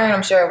you've learned,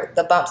 I'm sure,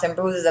 the bumps and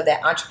bruises of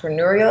that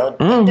entrepreneurial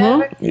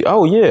endeavor.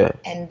 Oh, yeah.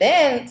 And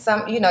then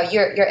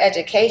your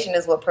education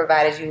is what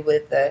provided you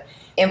with the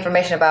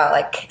information about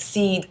like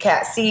seed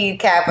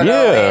capital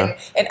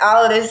and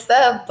all of this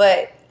stuff.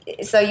 But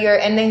so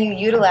then you're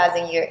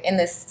utilizing in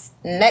this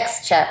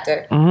next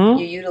chapter, you're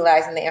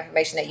utilizing the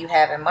information that you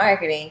have in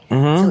marketing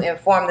to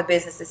inform the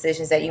business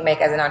decisions that you make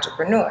as an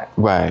entrepreneur.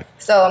 Right.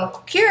 So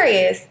I'm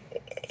curious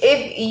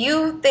if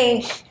you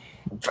think,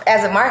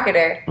 as a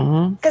marketer,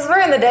 because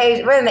we're in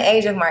the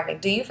age of marketing,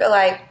 do you feel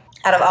like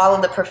out of all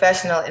of the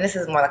professional, and this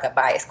is more like a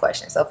biased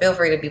question, so feel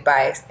free to be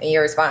biased in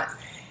your response,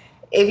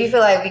 if you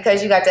feel like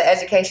because you got the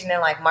education in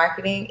like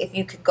marketing, if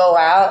you could go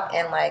out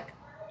and like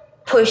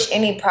push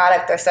any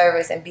product or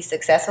service and be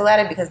successful at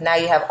it, because now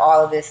you have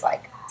all of this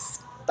like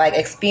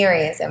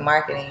experience in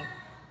marketing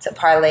to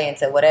parlay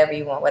into whatever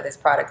you want, whether it's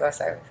product or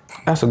service?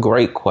 That's a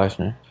great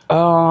question.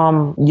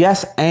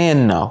 Yes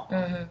and no.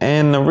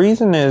 And the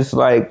reason is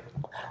like,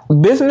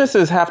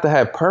 businesses have to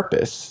have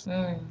purpose.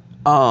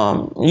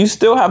 You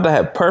still have to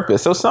have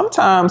purpose. So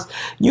sometimes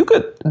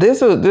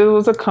there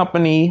was a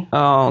company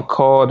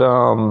called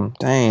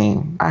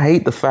I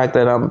hate the fact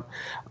that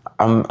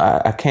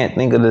I can't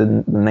think of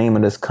the name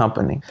of this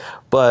company,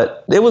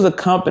 but there was a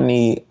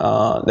company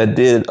that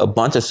did a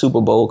bunch of Super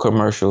Bowl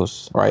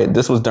commercials, right?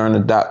 This was during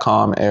the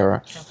 .com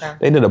era. Okay.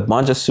 They did a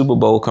bunch of Super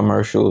Bowl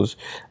commercials,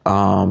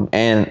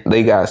 and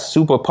they got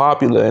super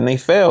popular, and they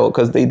failed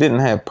because they didn't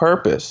have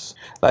purpose.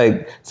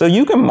 Like, so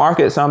you can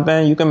market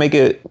something, you can make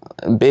it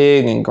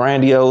big and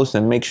grandiose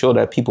and make sure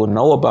that people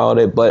know about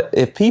it, but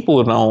if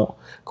people don't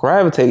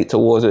gravitate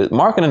towards it,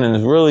 marketing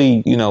is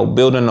really,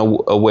 building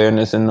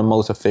awareness in the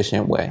most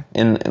efficient way,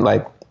 in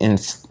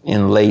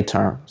lay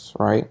terms,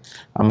 right?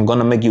 I'm going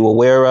to make you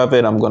aware of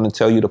it. I'm going to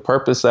tell you the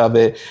purpose of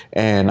it,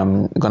 and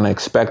I'm going to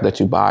expect that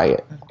you buy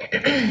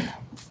it.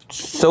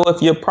 So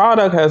if your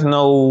product has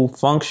no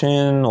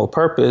function or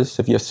purpose,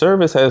 if your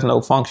service has no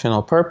function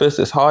or purpose,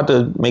 it's hard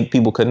to make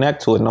people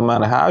connect to it no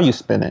matter how you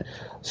spin it.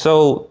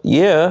 So,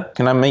 yeah,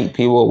 can I make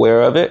people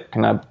aware of it?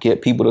 Can I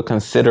get people to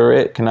consider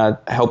it? Can I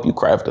help you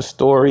craft a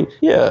story?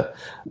 Yeah.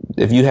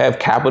 If you have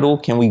capital,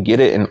 can we get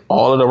it in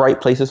all of the right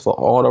places for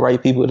all the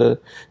right people to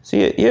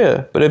see it?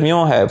 Yeah. But if you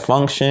don't have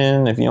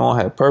function, if you don't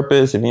have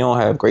purpose, if you don't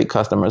have great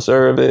customer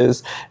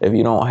service, if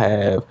you don't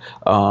have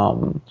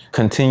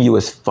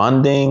continuous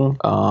funding,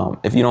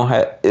 if you don't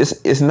have,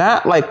 it's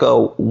not like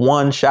a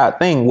one-shot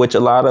thing, which a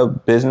lot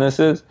of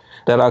businesses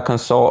that I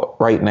consult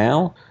right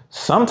now,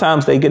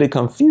 sometimes they get it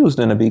confused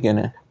in the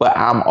beginning. But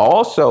I'm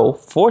also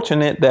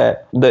fortunate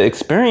that the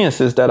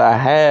experiences that I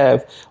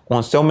have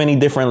on so many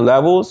different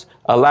levels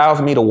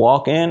allows me to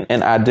walk in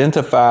and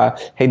identify,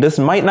 hey, this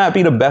might not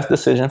be the best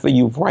decision for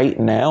you right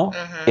now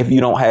if you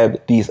don't have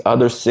these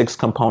other 6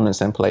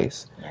 components in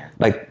place. Yeah.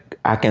 Like,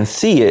 I can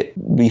see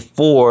it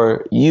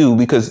before you,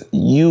 because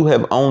you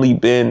have only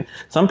been,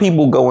 some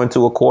people go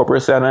into a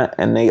corporate center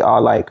and they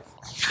are like,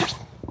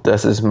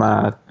 this is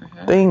my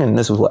thing and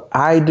this is what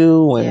I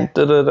do and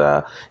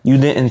da-da-da. You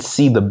didn't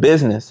see the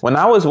business. When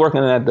I was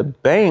working at the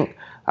bank,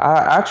 I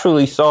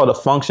actually saw the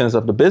functions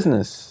of the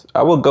business.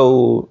 I would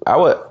go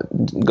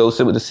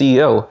sit with the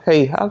CEO.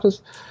 Hey, how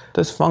does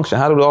this function?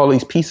 How do all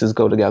these pieces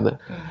go together?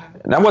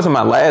 And that wasn't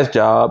my last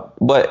job,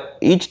 but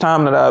each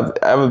time that I've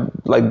ever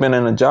been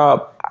in a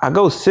job, I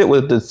go sit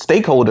with the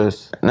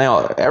stakeholders.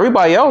 Now,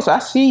 everybody else, I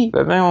see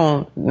that they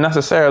don't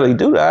necessarily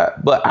do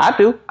that, but I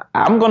do.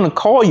 I'm going to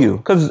call you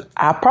because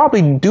I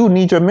probably do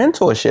need your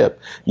mentorship.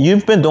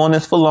 You've been doing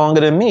this for longer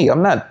than me.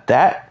 I'm not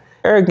that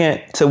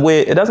arrogant to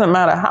where it doesn't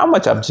matter how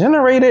much I've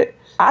generated.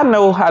 I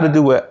know how to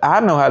do what I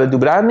know how to do,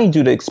 but I need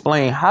you to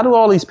explain, how do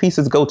all these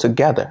pieces go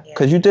together?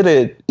 Because you did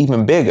it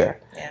even bigger.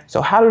 Yeah.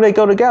 So how do they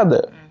go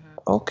together?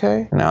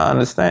 Okay, now I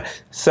understand.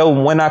 So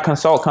when I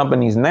consult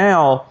companies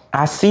now,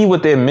 I see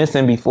what they're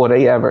missing before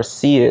they ever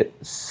see it.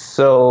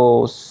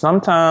 So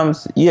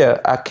sometimes, yeah,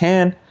 I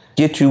can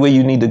get you where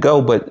you need to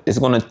go, but it's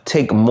going to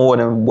take more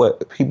than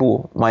what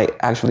people might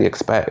actually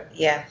expect.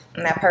 Yeah,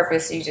 and that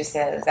purpose you just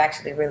said is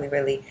actually really,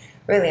 really,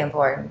 really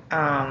important.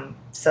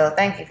 So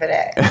thank you for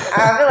that.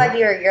 I feel like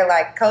you're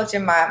like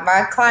coaching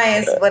my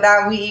clients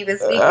without me even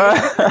speaking.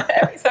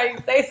 Every time you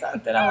say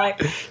something, I'm like,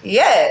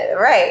 yeah,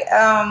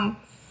 right.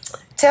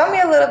 Tell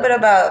me a little bit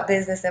about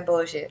business and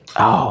bullshit.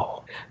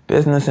 Oh,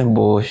 business and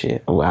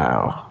bullshit.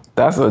 Wow.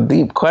 That's a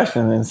deep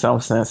question in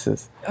some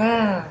senses.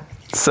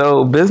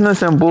 So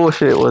business and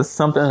bullshit was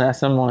something that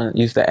someone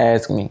used to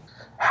ask me.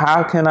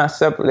 How can I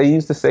separate? They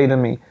used to say to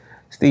me,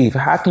 Steve,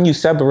 how can you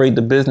separate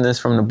the business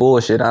from the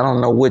bullshit? I don't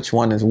know which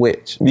one is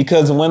which.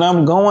 Because when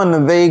I'm going to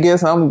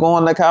Vegas, I'm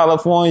going to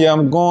California,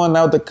 I'm going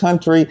out the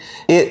country,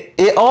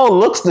 it all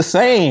looks the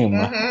same.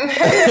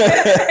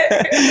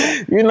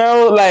 You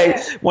know, like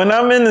when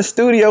I'm in the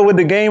studio with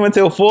the game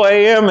until 4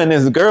 a.m. and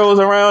there's girls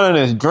around and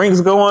there's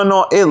drinks going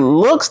on, it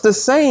looks the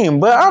same.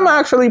 But I'm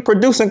actually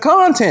producing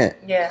content.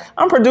 Yeah.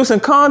 I'm producing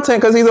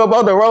content because he's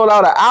about to roll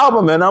out an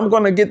album and I'm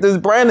going to get this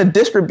brand to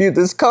distribute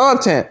this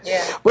content.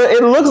 Yeah. But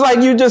it looks like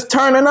you just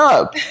turning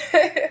up.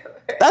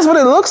 That's what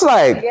it looks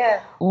like.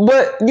 Yeah.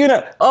 But, you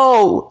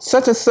know,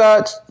 such and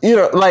such, you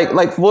know,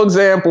 like for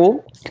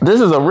example, this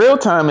is a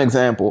real-time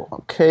example.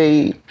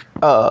 Okay.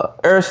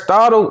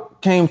 Aristotle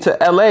came to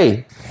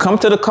LA. Come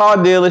to the car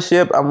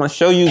dealership. I'm going to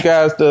show you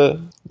guys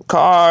the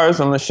cars.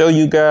 I'm going to show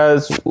you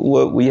guys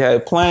what we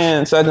had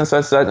planned, such and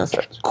such, such and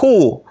such.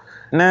 Cool.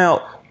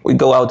 Now, we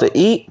go out to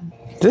eat.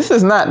 This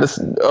is not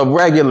a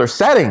regular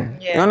setting.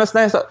 Yeah. You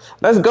understand? So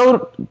let's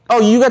go.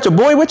 Oh, you got your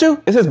boy with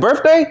you? It's his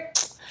birthday?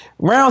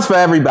 Rounds for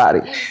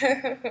everybody.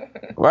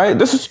 Right?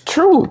 This is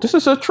true. This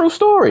is a true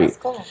story. That's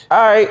cool.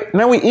 All right.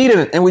 Now we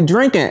eating and we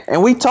drinking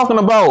and we talking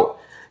about,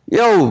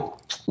 yo,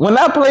 when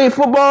I played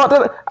football,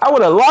 I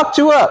would have locked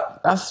you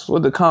up. That's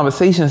what the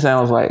conversation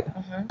sounds like.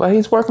 But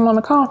he's working on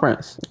the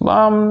conference.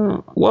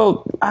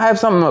 Well, I have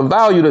something of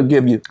value to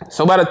give you.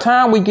 So by the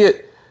time we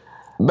get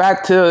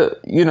back to,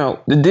 you know,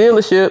 the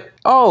dealership,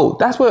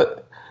 that's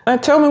what,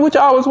 and tell me what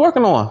y'all was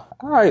working on.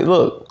 All right,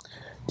 look,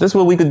 this is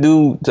what we could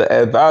do to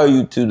add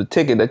value to the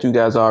ticket that you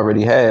guys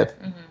already have.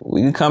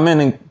 We can come in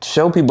and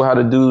show people how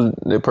to do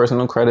their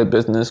personal credit,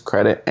 business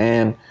credit,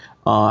 and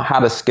how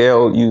to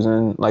scale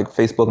using like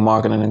Facebook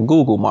marketing and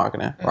Google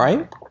marketing,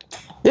 right?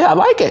 Yeah, I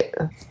like it.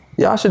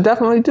 Y'all should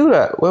definitely do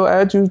that. We'll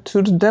add you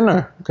to the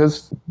dinner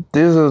because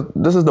this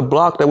is the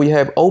block that we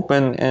have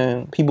open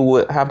and people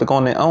would have to go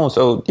on their own.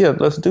 So yeah,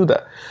 let's do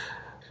that.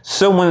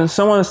 So when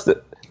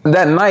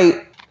that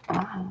night,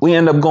 we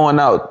end up going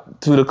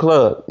out to the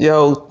club.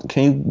 Yo,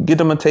 can you get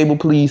them a table,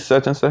 please?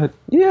 Such and such.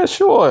 Yeah,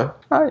 sure.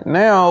 All right,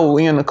 now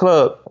we in the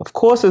club. Of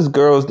course there's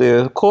girls there.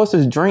 Of course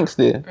there's drinks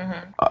there.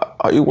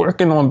 Are you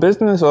working on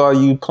business or are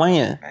you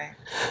playing? Right.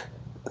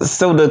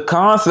 So the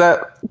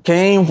concept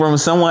came from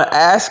someone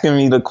asking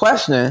me the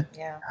question,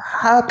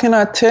 how can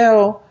I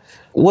tell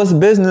what's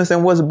business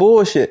and what's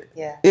bullshit?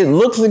 Yeah. It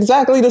looks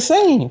exactly the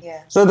same.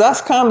 Yeah. So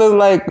that's kind of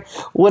like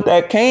what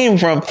that came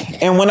from.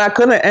 And when I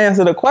couldn't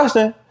answer the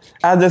question,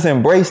 I just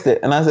embraced it.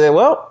 And I said,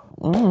 well,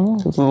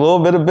 it's a little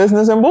bit of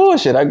business and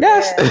bullshit, I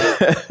guess.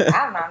 Yeah.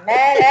 I'm not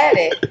mad at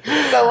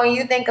it. So when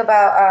you think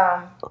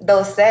about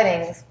those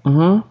settings,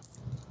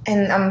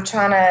 And I'm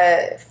trying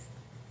to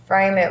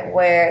frame it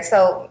where,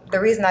 so the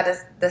reason I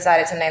just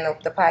decided to name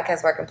the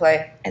podcast Work and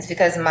Play is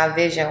because my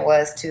vision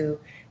was to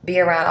be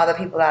around all the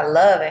people I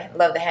love and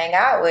love to hang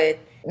out with,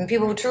 and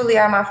people who truly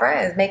are my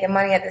friends, making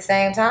money at the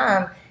same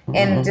time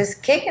and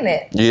just kicking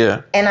it.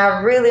 Yeah. And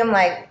I really am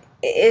like,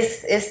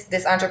 it's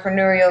this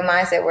entrepreneurial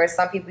mindset where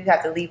some people you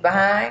have to leave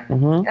behind.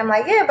 And I'm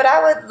like, yeah, but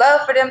I would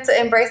love for them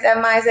to embrace that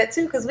mindset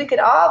too, because we could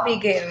all be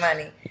getting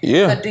money.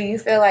 Yeah. So do you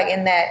feel like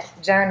in that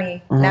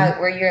journey, now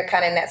where you're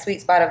kind of in that sweet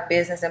spot of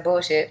business and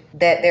bullshit,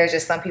 that there's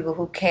just some people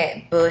who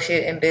can't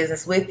bullshit in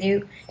business with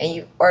you,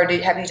 and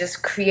have you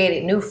just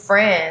created new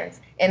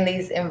friends in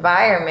these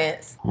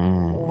environments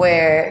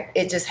where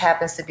it just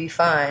happens to be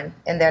fun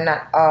and they're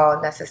not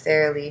all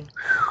necessarily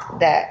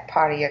that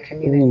part of your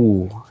community?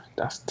 Ooh,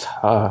 that's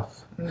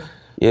tough.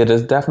 Yeah,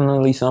 there's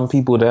definitely some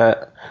people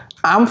that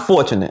I'm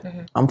fortunate.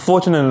 I'm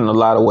fortunate in a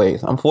lot of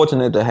ways. I'm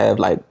fortunate to have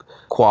like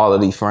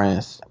quality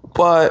friends.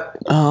 But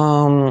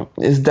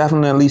it's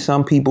definitely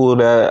some people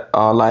that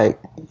are like,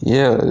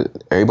 yeah,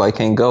 everybody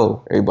can't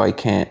go. Everybody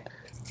can't.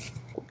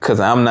 Because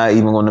I'm not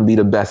even going to be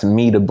the best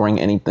me to bring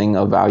anything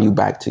of value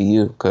back to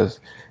you. Because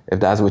if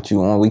that's what you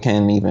want, we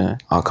can't even,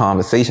 our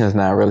conversation's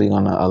not really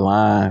going to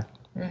align.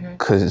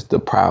 Because the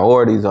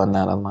priorities are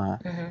not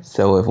aligned.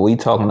 So if we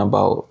talking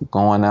about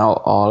going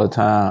out all the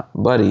time,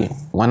 buddy,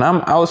 when I'm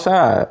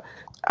outside,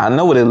 I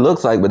know what it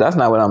looks like, but that's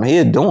not what I'm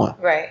here doing.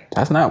 Right.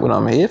 That's not what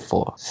I'm here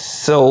for.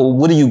 So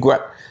what do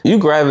you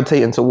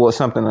gravitating towards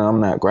something that I'm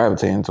not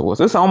gravitating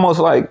towards? It's almost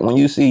like when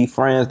you see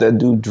friends that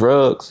do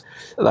drugs,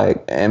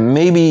 like, and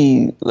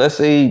maybe, let's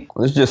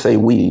just say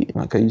weed.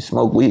 Okay, you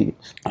smoke weed.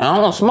 I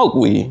don't smoke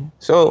weed.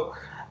 So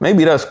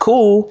maybe that's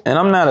cool, and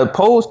I'm not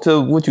opposed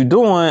to what you're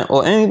doing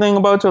or anything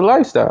about your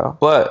lifestyle.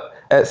 But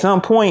at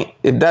some point,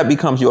 if that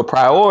becomes your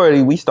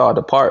priority, we start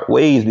to part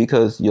ways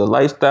because your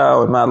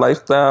lifestyle and my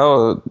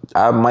lifestyle,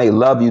 I might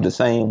love you the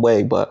same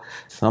way, but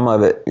some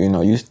of it, you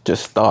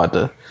just start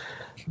to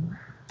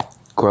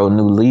grow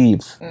new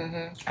leaves.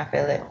 I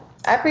feel it.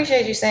 I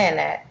appreciate you saying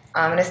that.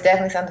 And it's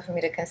definitely something for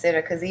me to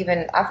consider, because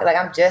even I feel like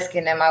I'm just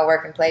getting in my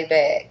work and play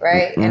bag,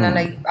 right? And I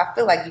know I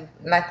feel like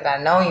not that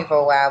I've known you for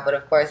a while, but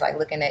of course, like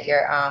looking at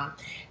your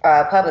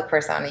public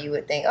persona, you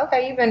would think,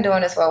 okay, you've been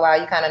doing this for a while.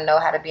 You kind of know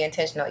how to be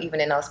intentional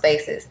even in those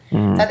spaces. So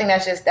I think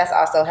that's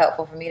also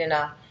helpful for me to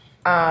know.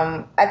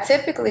 I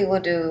typically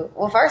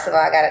will first of all,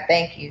 I got to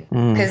thank you,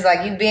 because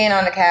like you being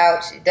on the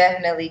couch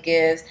definitely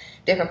gives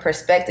different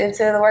perspective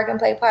to the Work and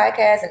Play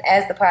podcast. And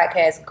as the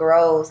podcast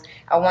grows,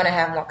 I want to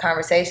have more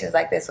conversations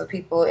like this where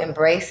people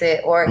embrace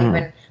it or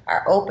even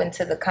are open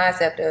to the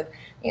concept of,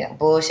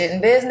 bullshit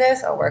in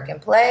business or work and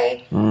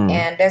play.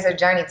 And there's a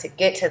journey to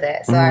get to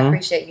that. So I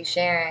appreciate you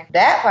sharing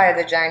that part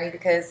of the journey,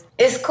 because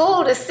it's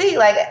cool to see.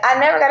 Like, I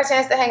never got a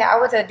chance to hang out. I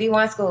went to a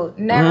D1 school,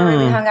 never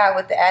really hung out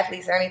with the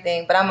athletes or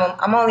anything. But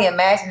I'm only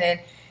imagining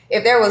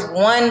if there was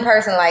one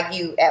person like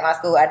you at my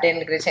school, I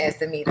didn't get a chance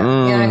to meet them.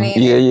 You know what I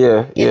mean?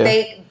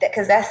 Yeah.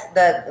 Because that's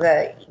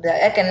the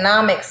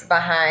economics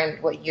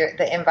behind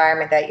the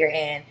environment that you're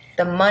in,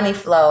 the money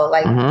flow,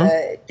 like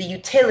the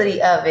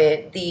utility of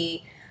it,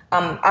 the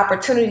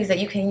opportunities that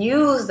you can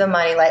use the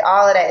money, like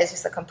all of that is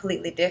just a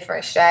completely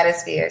different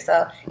stratosphere.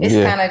 So it's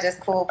kind of just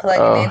cool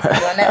plugging into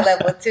you on that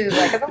level too.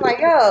 Like, cause I'm like,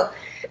 yo,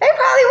 they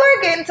probably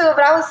were getting to it,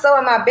 but I was so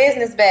in my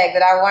business bag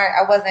that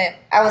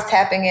I was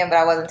tapping in, but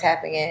I wasn't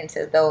tapping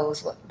into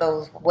those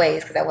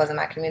ways because that wasn't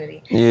my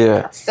community.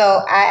 Yeah.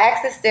 So I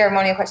asked this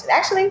ceremonial question.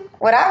 Actually,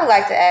 what I would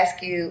like to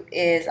ask you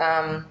is,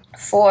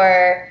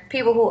 for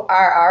people who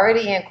are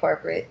already in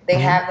corporate, they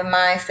have the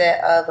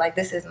mindset of like,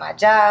 this is my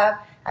job.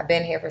 I've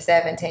been here for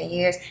 7-10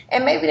 years,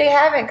 and maybe they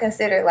haven't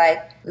considered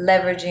like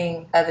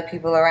leveraging other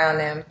people around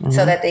them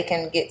so that they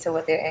can get to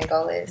what their end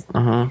goal is.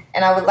 And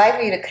I would like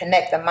for you to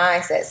connect the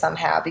mindset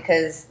somehow,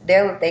 because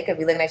they could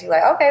be looking at you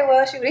like, okay,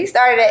 well, shoot, he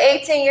started at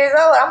 18 years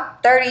old. I'm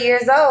 30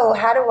 years old.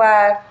 How do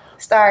I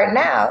start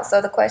now? So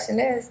the question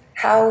is,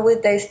 how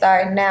would they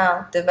start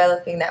now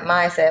developing that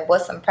mindset?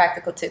 What's some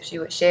practical tips you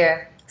would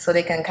share so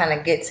they can kind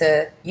of get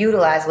to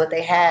utilize what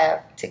they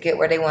have to get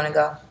where they want to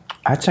go?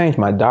 I changed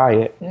my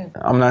diet.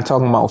 I'm not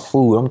talking about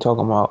food. I'm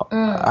talking about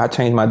I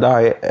change my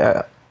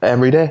diet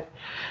every day.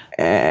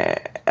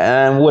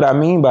 And what I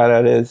mean by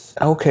that is,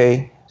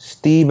 okay,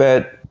 Steve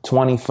at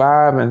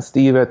 25 and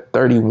Steve at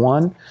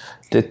 31,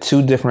 the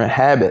two different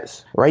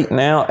habits. Right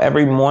now,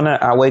 every morning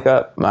I wake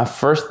up, my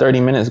first 30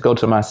 minutes go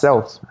to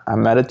myself. I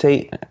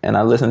meditate and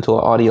I listen to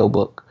an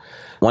audiobook.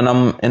 When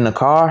I'm in the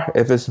car,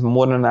 if it's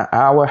more than an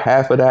hour,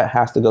 half of that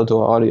has to go to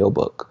an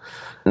audiobook.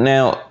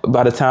 Now,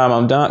 by the time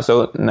I'm done,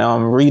 so now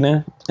I'm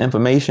reading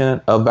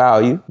information of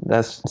value,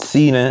 that's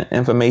seeding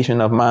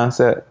information of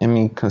mindset in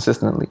me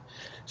consistently.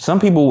 Some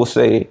people will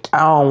say, I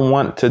don't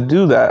want to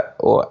do that,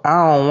 or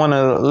I don't want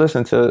to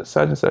listen to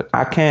such and such.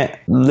 I can't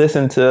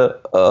listen to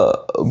a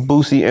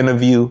Boosie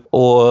interview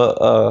or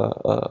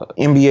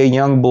NBA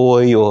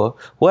Youngboy or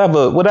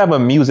whatever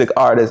music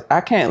artist. I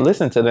can't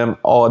listen to them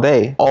all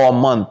day, all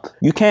month.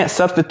 You can't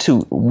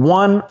substitute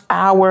 1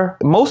 hour.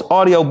 Most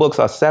audiobooks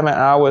are 7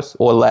 hours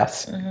or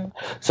less.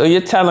 So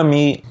you're telling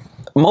me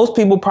most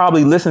people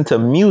probably listen to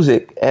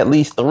music at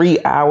least 3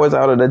 hours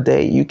out of the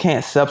day. You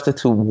can't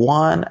substitute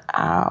 1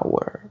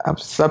 hour. I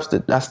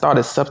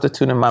started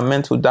substituting my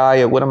mental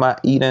diet. What am I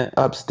eating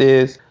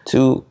upstairs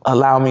to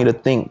allow me to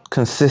think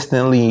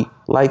consistently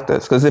like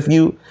this? Because if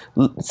you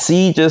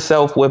seed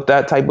yourself with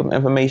that type of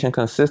information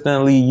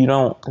consistently,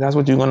 that's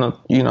what you're going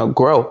to,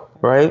 grow,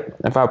 right?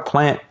 If I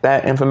plant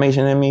that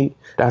information in me,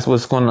 that's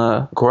what's going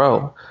to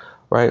grow,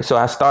 right? So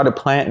I started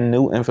planting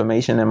new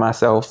information in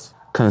myself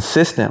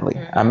consistently.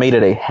 I made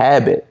it a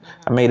habit.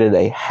 I made it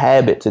a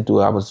habit to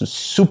do it. I was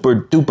super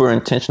duper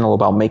intentional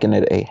about making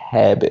it a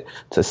habit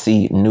to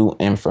see new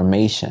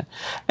information.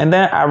 And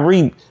then I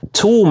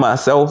retool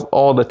myself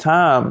all the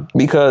time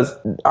because,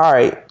 all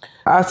right,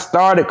 I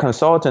started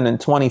consulting in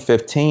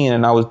 2015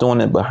 and I was doing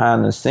it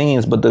behind the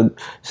scenes, but the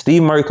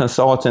Steve Murray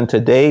consulting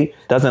today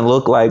doesn't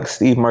look like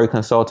Steve Murray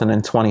consulting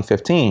in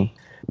 2015.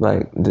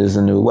 Like, there's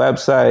a new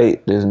website,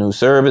 there's new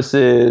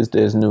services,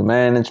 there's new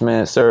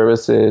management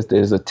services,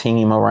 there's a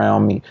team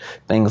around me,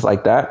 things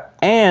like that.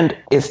 And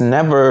it's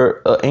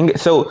never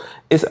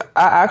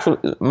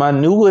my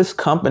newest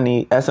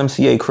company,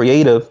 SMCA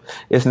Creative,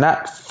 is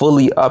not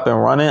fully up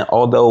and running,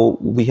 although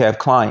we have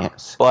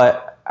clients.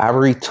 But I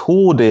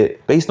retooled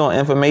it based on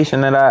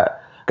information that I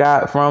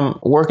got from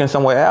working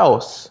somewhere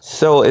else.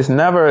 So it's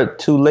never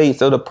too late.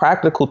 So the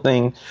practical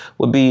thing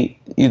would be,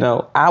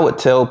 I would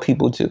tell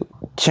people to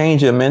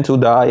change your mental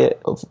diet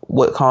of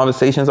what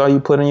conversations are you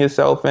putting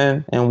yourself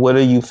in and what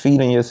are you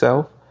feeding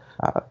yourself.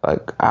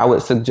 I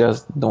would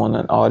suggest doing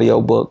an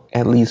audiobook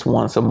at least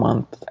once a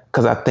month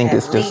because I think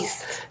at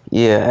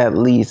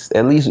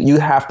least you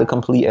have to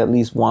complete at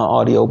least one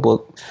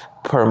audiobook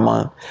per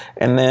month.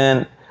 And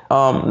then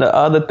the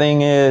other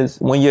thing is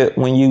when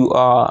you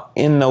are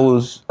in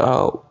those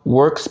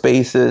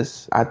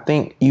workspaces, I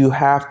think you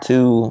have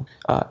to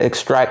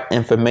extract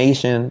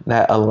information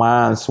that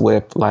aligns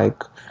with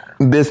like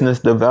business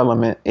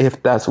development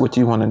if that's what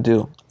you want to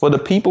do. For the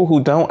people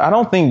who don't, I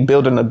don't think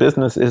building a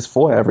business is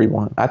for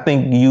everyone. I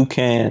think you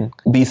can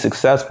be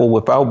successful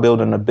without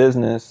building a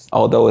business,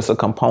 although it's a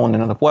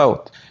component of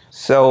wealth.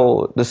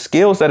 So the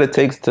skills that it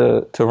takes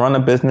to run a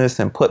business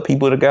and put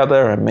people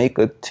together and make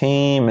a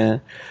team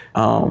and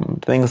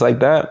things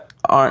like that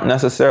aren't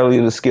necessarily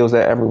the skills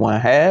that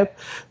everyone have.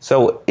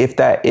 So if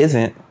that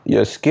isn't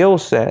your skill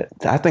set,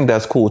 I think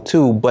that's cool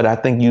too. But I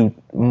think you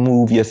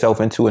move yourself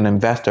into an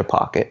investor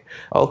pocket.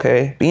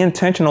 Okay, be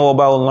intentional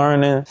about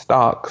learning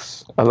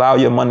stocks. Allow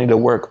your money to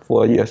work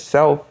for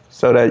yourself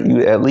so that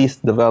you at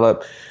least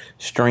develop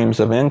streams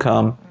of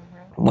income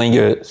when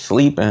you're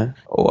sleeping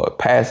or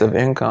passive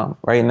income.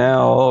 Right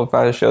now, if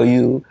I show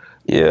you,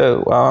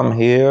 while I'm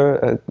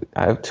here,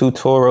 I have 2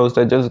 Toros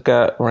that just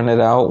got rented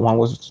out. One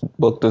was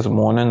booked this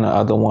morning. The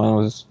other one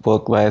was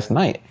booked last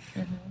night.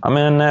 I'm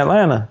in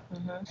Atlanta.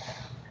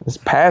 It's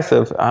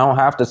passive. I don't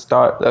have to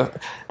start.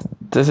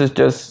 This is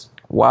just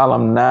while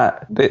I'm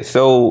not.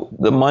 So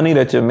the money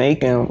that you're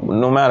making,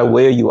 no matter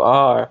where you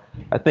are,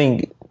 I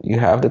think you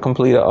have to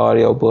complete an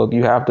audiobook.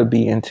 You have to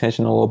be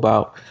intentional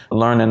about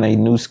learning a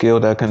new skill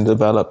that can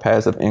develop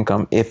passive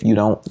income if you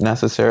don't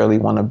necessarily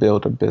want to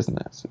build a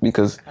business.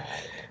 Because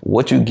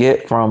what you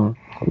get from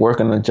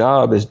working a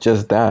job is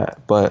just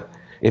that. But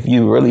if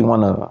you really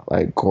want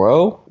to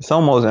grow, it's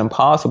almost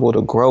impossible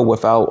to grow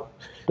without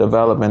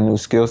developing new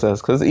skill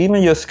sets, because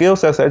even your skill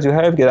sets that you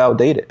have get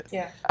outdated.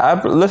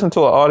 I've listened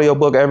to an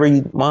audiobook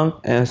every month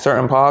and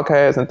certain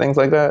podcasts and things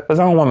like that because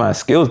I don't want my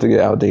skills to get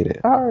outdated.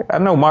 All right, I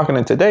know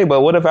marketing today,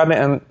 but what if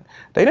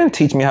they didn't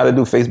teach me how to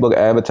do Facebook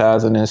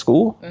advertising in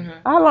school.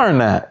 I learned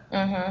that.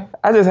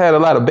 I just had a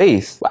lot of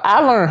base, but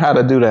I learned how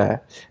to do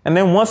that. And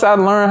then once I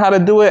learned how to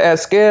do it at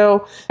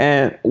scale,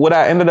 and what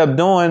I ended up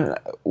doing,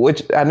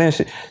 which I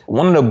didn't,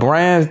 one of the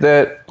brands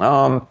that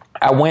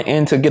I went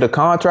in to get a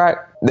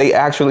contract, they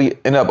actually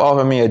ended up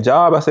offering me a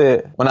job. I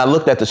said, when I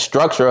looked at the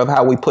structure of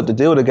how we put the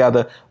deal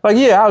together,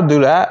 I'll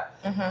do that.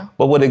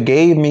 But what it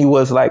gave me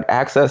was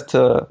access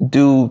to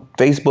do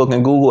Facebook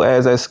and Google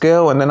ads at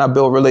scale. And then I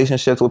built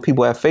relationships with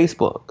people at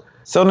Facebook.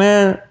 So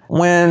then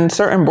when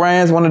certain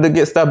brands wanted to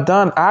get stuff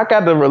done, I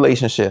got the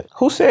relationship.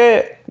 Who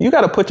said you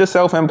got to put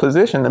yourself in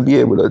position to be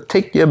able to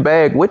take your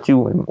bag with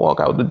you and walk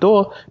out the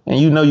door and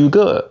you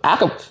good.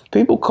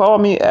 People call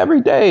me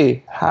every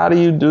day. How do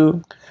you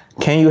do?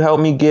 Can you help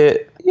me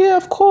get? Yeah,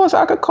 of course.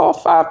 I could call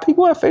 5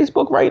 people at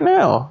Facebook right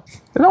now.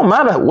 It don't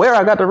matter where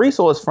I got the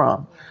resource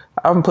from.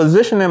 I'm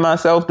positioning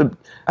myself to,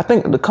 I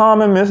think the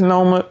common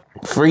misnomer,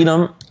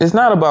 freedom, is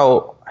not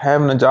about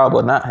having a job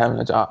or not having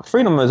a job.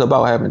 Freedom is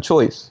about having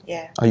choice.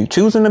 Are you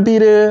choosing to be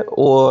there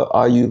or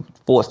are you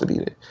forced to be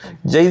there?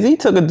 Jay-Z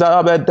took a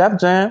job at Def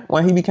Jam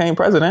when he became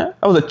president.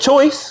 That was a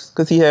choice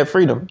because he had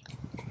freedom.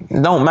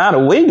 It don't matter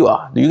where you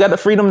are. Do you got the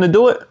freedom to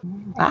do it?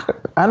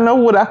 I know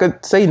what I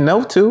could say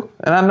no to,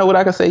 and I know what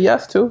I could say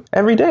yes to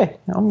every day.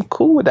 I'm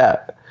cool with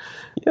that.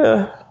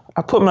 Yeah,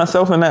 I put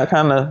myself in that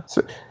kind of,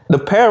 the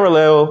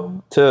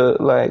parallel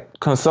to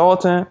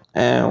consulting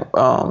and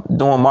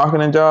doing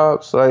marketing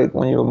jobs,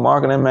 when you're a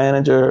marketing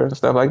manager and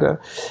stuff like that,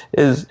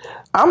 is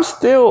I'm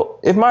still,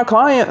 if my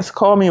clients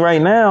call me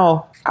right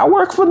now, I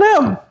work for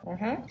them.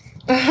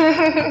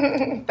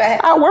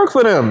 I work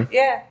for them.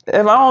 Yeah.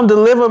 If I don't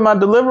deliver my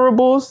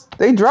deliverables,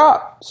 they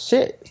drop.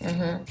 Shit.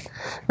 You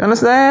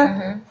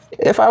understand?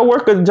 If I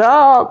work a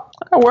job,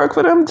 I work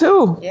for them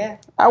too. Yeah.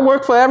 I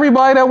work for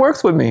everybody that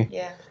works with me.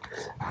 Yeah.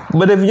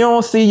 But if you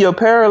don't see your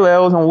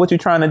parallels on what you're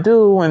trying to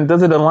do, and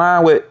does it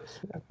align with,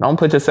 don't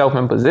put yourself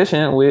in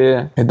position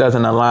where it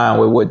doesn't align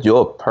with what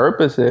your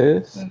purpose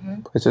is.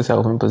 Put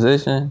yourself in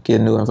position,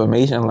 get new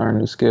information, learn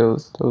new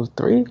skills. Those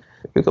three,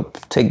 you could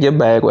take your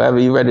bag wherever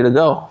you're ready to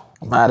go.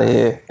 I'm out of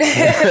here.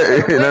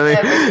 You know what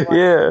I mean?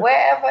 Yeah.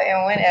 Wherever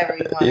and whenever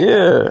you want.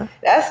 Yeah.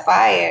 That's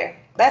fire.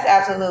 That's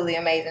absolutely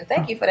amazing.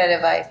 Thank you for that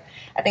advice.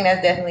 I think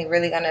that's definitely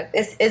really gonna.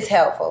 It's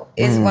helpful.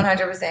 It's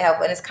 100%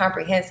 helpful, and it's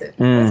comprehensive.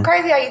 It's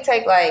crazy how you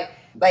take like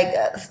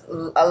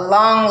a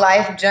long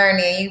life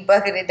journey and you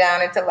bucket it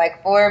down into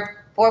like four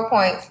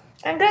points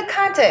and good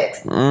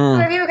context, so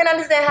that people can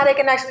understand how they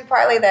can actually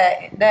parlay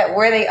that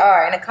where they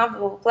are in a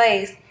comfortable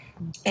place,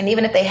 and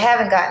even if they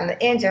haven't gotten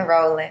the engine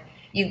rolling,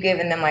 you've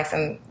given them like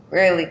some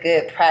really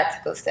good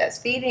practical steps.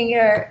 Changing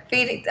your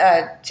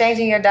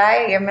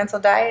diet, your mental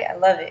diet. I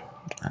love it.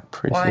 I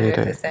appreciate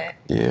 100%. it.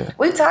 Yeah.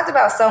 We've talked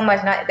about so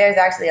much. There's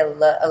actually a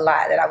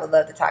lot that I would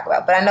love to talk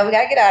about, but I know we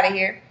got to get out of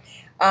here.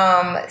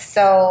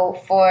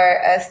 So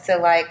for us to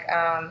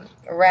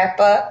wrap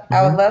up,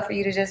 I would love for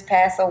you to just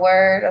pass a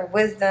word of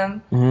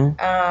wisdom.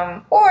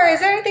 Or is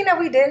there anything that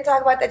we didn't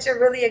talk about that you're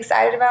really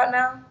excited about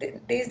now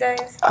these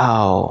days?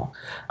 Oh,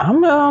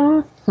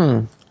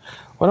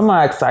 what am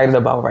I excited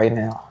about right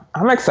now?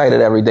 I'm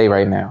excited every day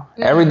right now.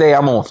 Every day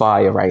I'm on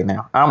fire right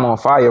now.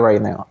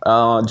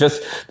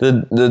 Just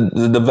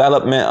the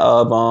development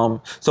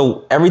of,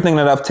 so everything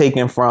that I've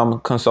taken from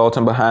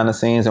consulting behind the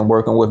scenes and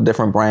working with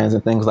different brands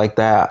and things like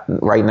that.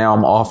 Right now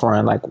I'm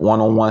offering like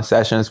one-on-one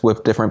sessions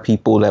with different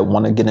people that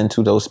want to get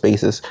into those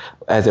spaces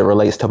as it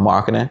relates to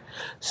marketing.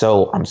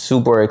 So I'm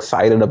super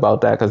excited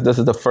about that because this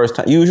is the first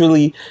time.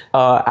 Usually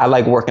I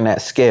like working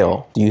at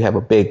scale. Do you have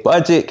a big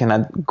budget? Can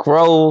I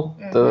grow?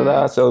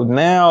 So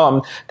now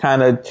I'm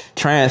kind of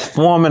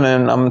transforming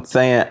and I'm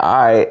saying, all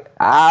right,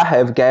 I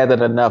have gathered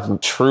enough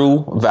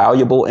true,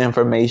 valuable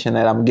information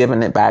that I'm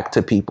giving it back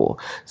to people.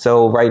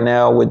 So right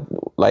now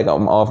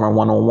I'm offering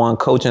one-on-one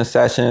coaching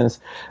sessions,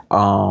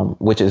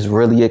 which is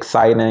really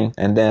exciting.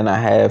 And then I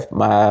have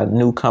my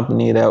new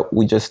company that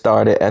we just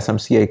started,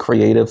 SMCA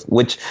Creative,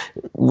 which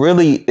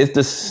really is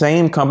the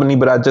same company,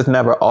 but I just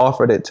never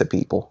offered it to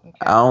people.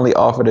 I only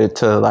offered it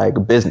to like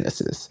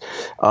businesses.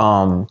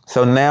 So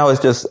now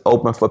it's just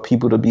open for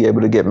people to be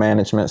able to get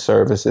management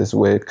services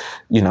with,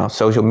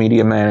 social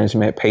media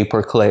management,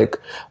 pay-per-click,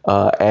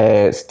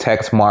 ads,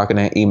 text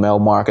marketing, email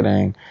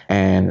marketing,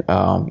 and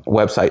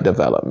website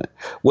development,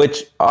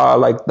 which are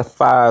like the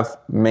 5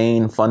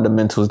 main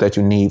fundamentals that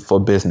you need for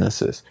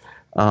businesses.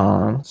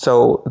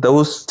 So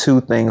those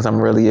 2 things I'm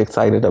really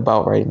excited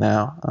about right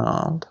now.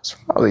 That's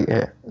probably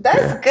it.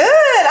 That's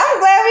good. I'm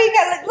glad we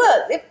got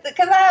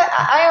because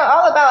I am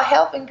all about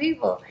helping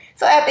people.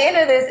 So at the end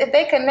of this, if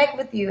they connect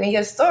with you and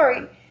your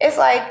story, it's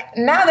like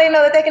now they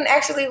know that they can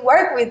actually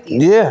work with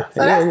you. Yeah.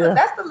 So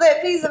that's the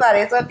lit piece about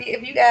it. So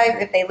if you guys,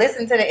 if they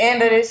listen to the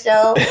end of this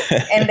show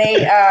and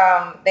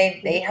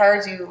they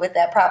heard you with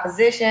that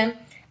proposition.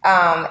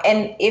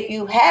 And if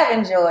you have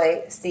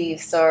enjoyed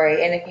Steve's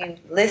story and if you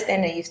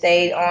listened and you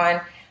stayed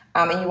on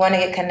and you want to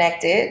get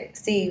connected,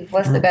 Steve,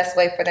 what's the best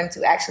way for them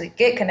to actually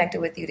get connected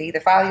with you, to either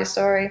follow your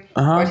story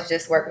or to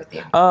just work with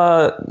you?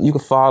 You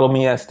can follow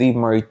me at Steve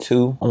Murray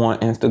 2 on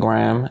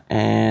Instagram,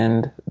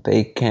 and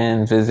they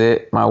can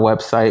visit my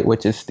website,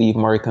 which is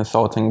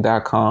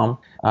stevemurrayconsulting.com,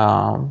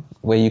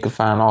 where you can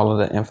find all of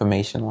the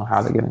information on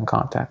how to get in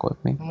contact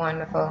with me.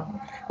 Wonderful.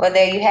 Well,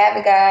 there you have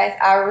it, guys.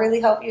 I really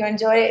hope you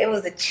enjoyed it. It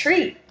was a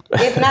treat.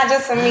 If not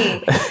just for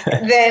me,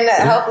 then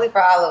hopefully for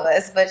all of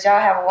us. But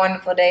y'all have a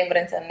wonderful day. But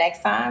until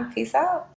next time, peace out.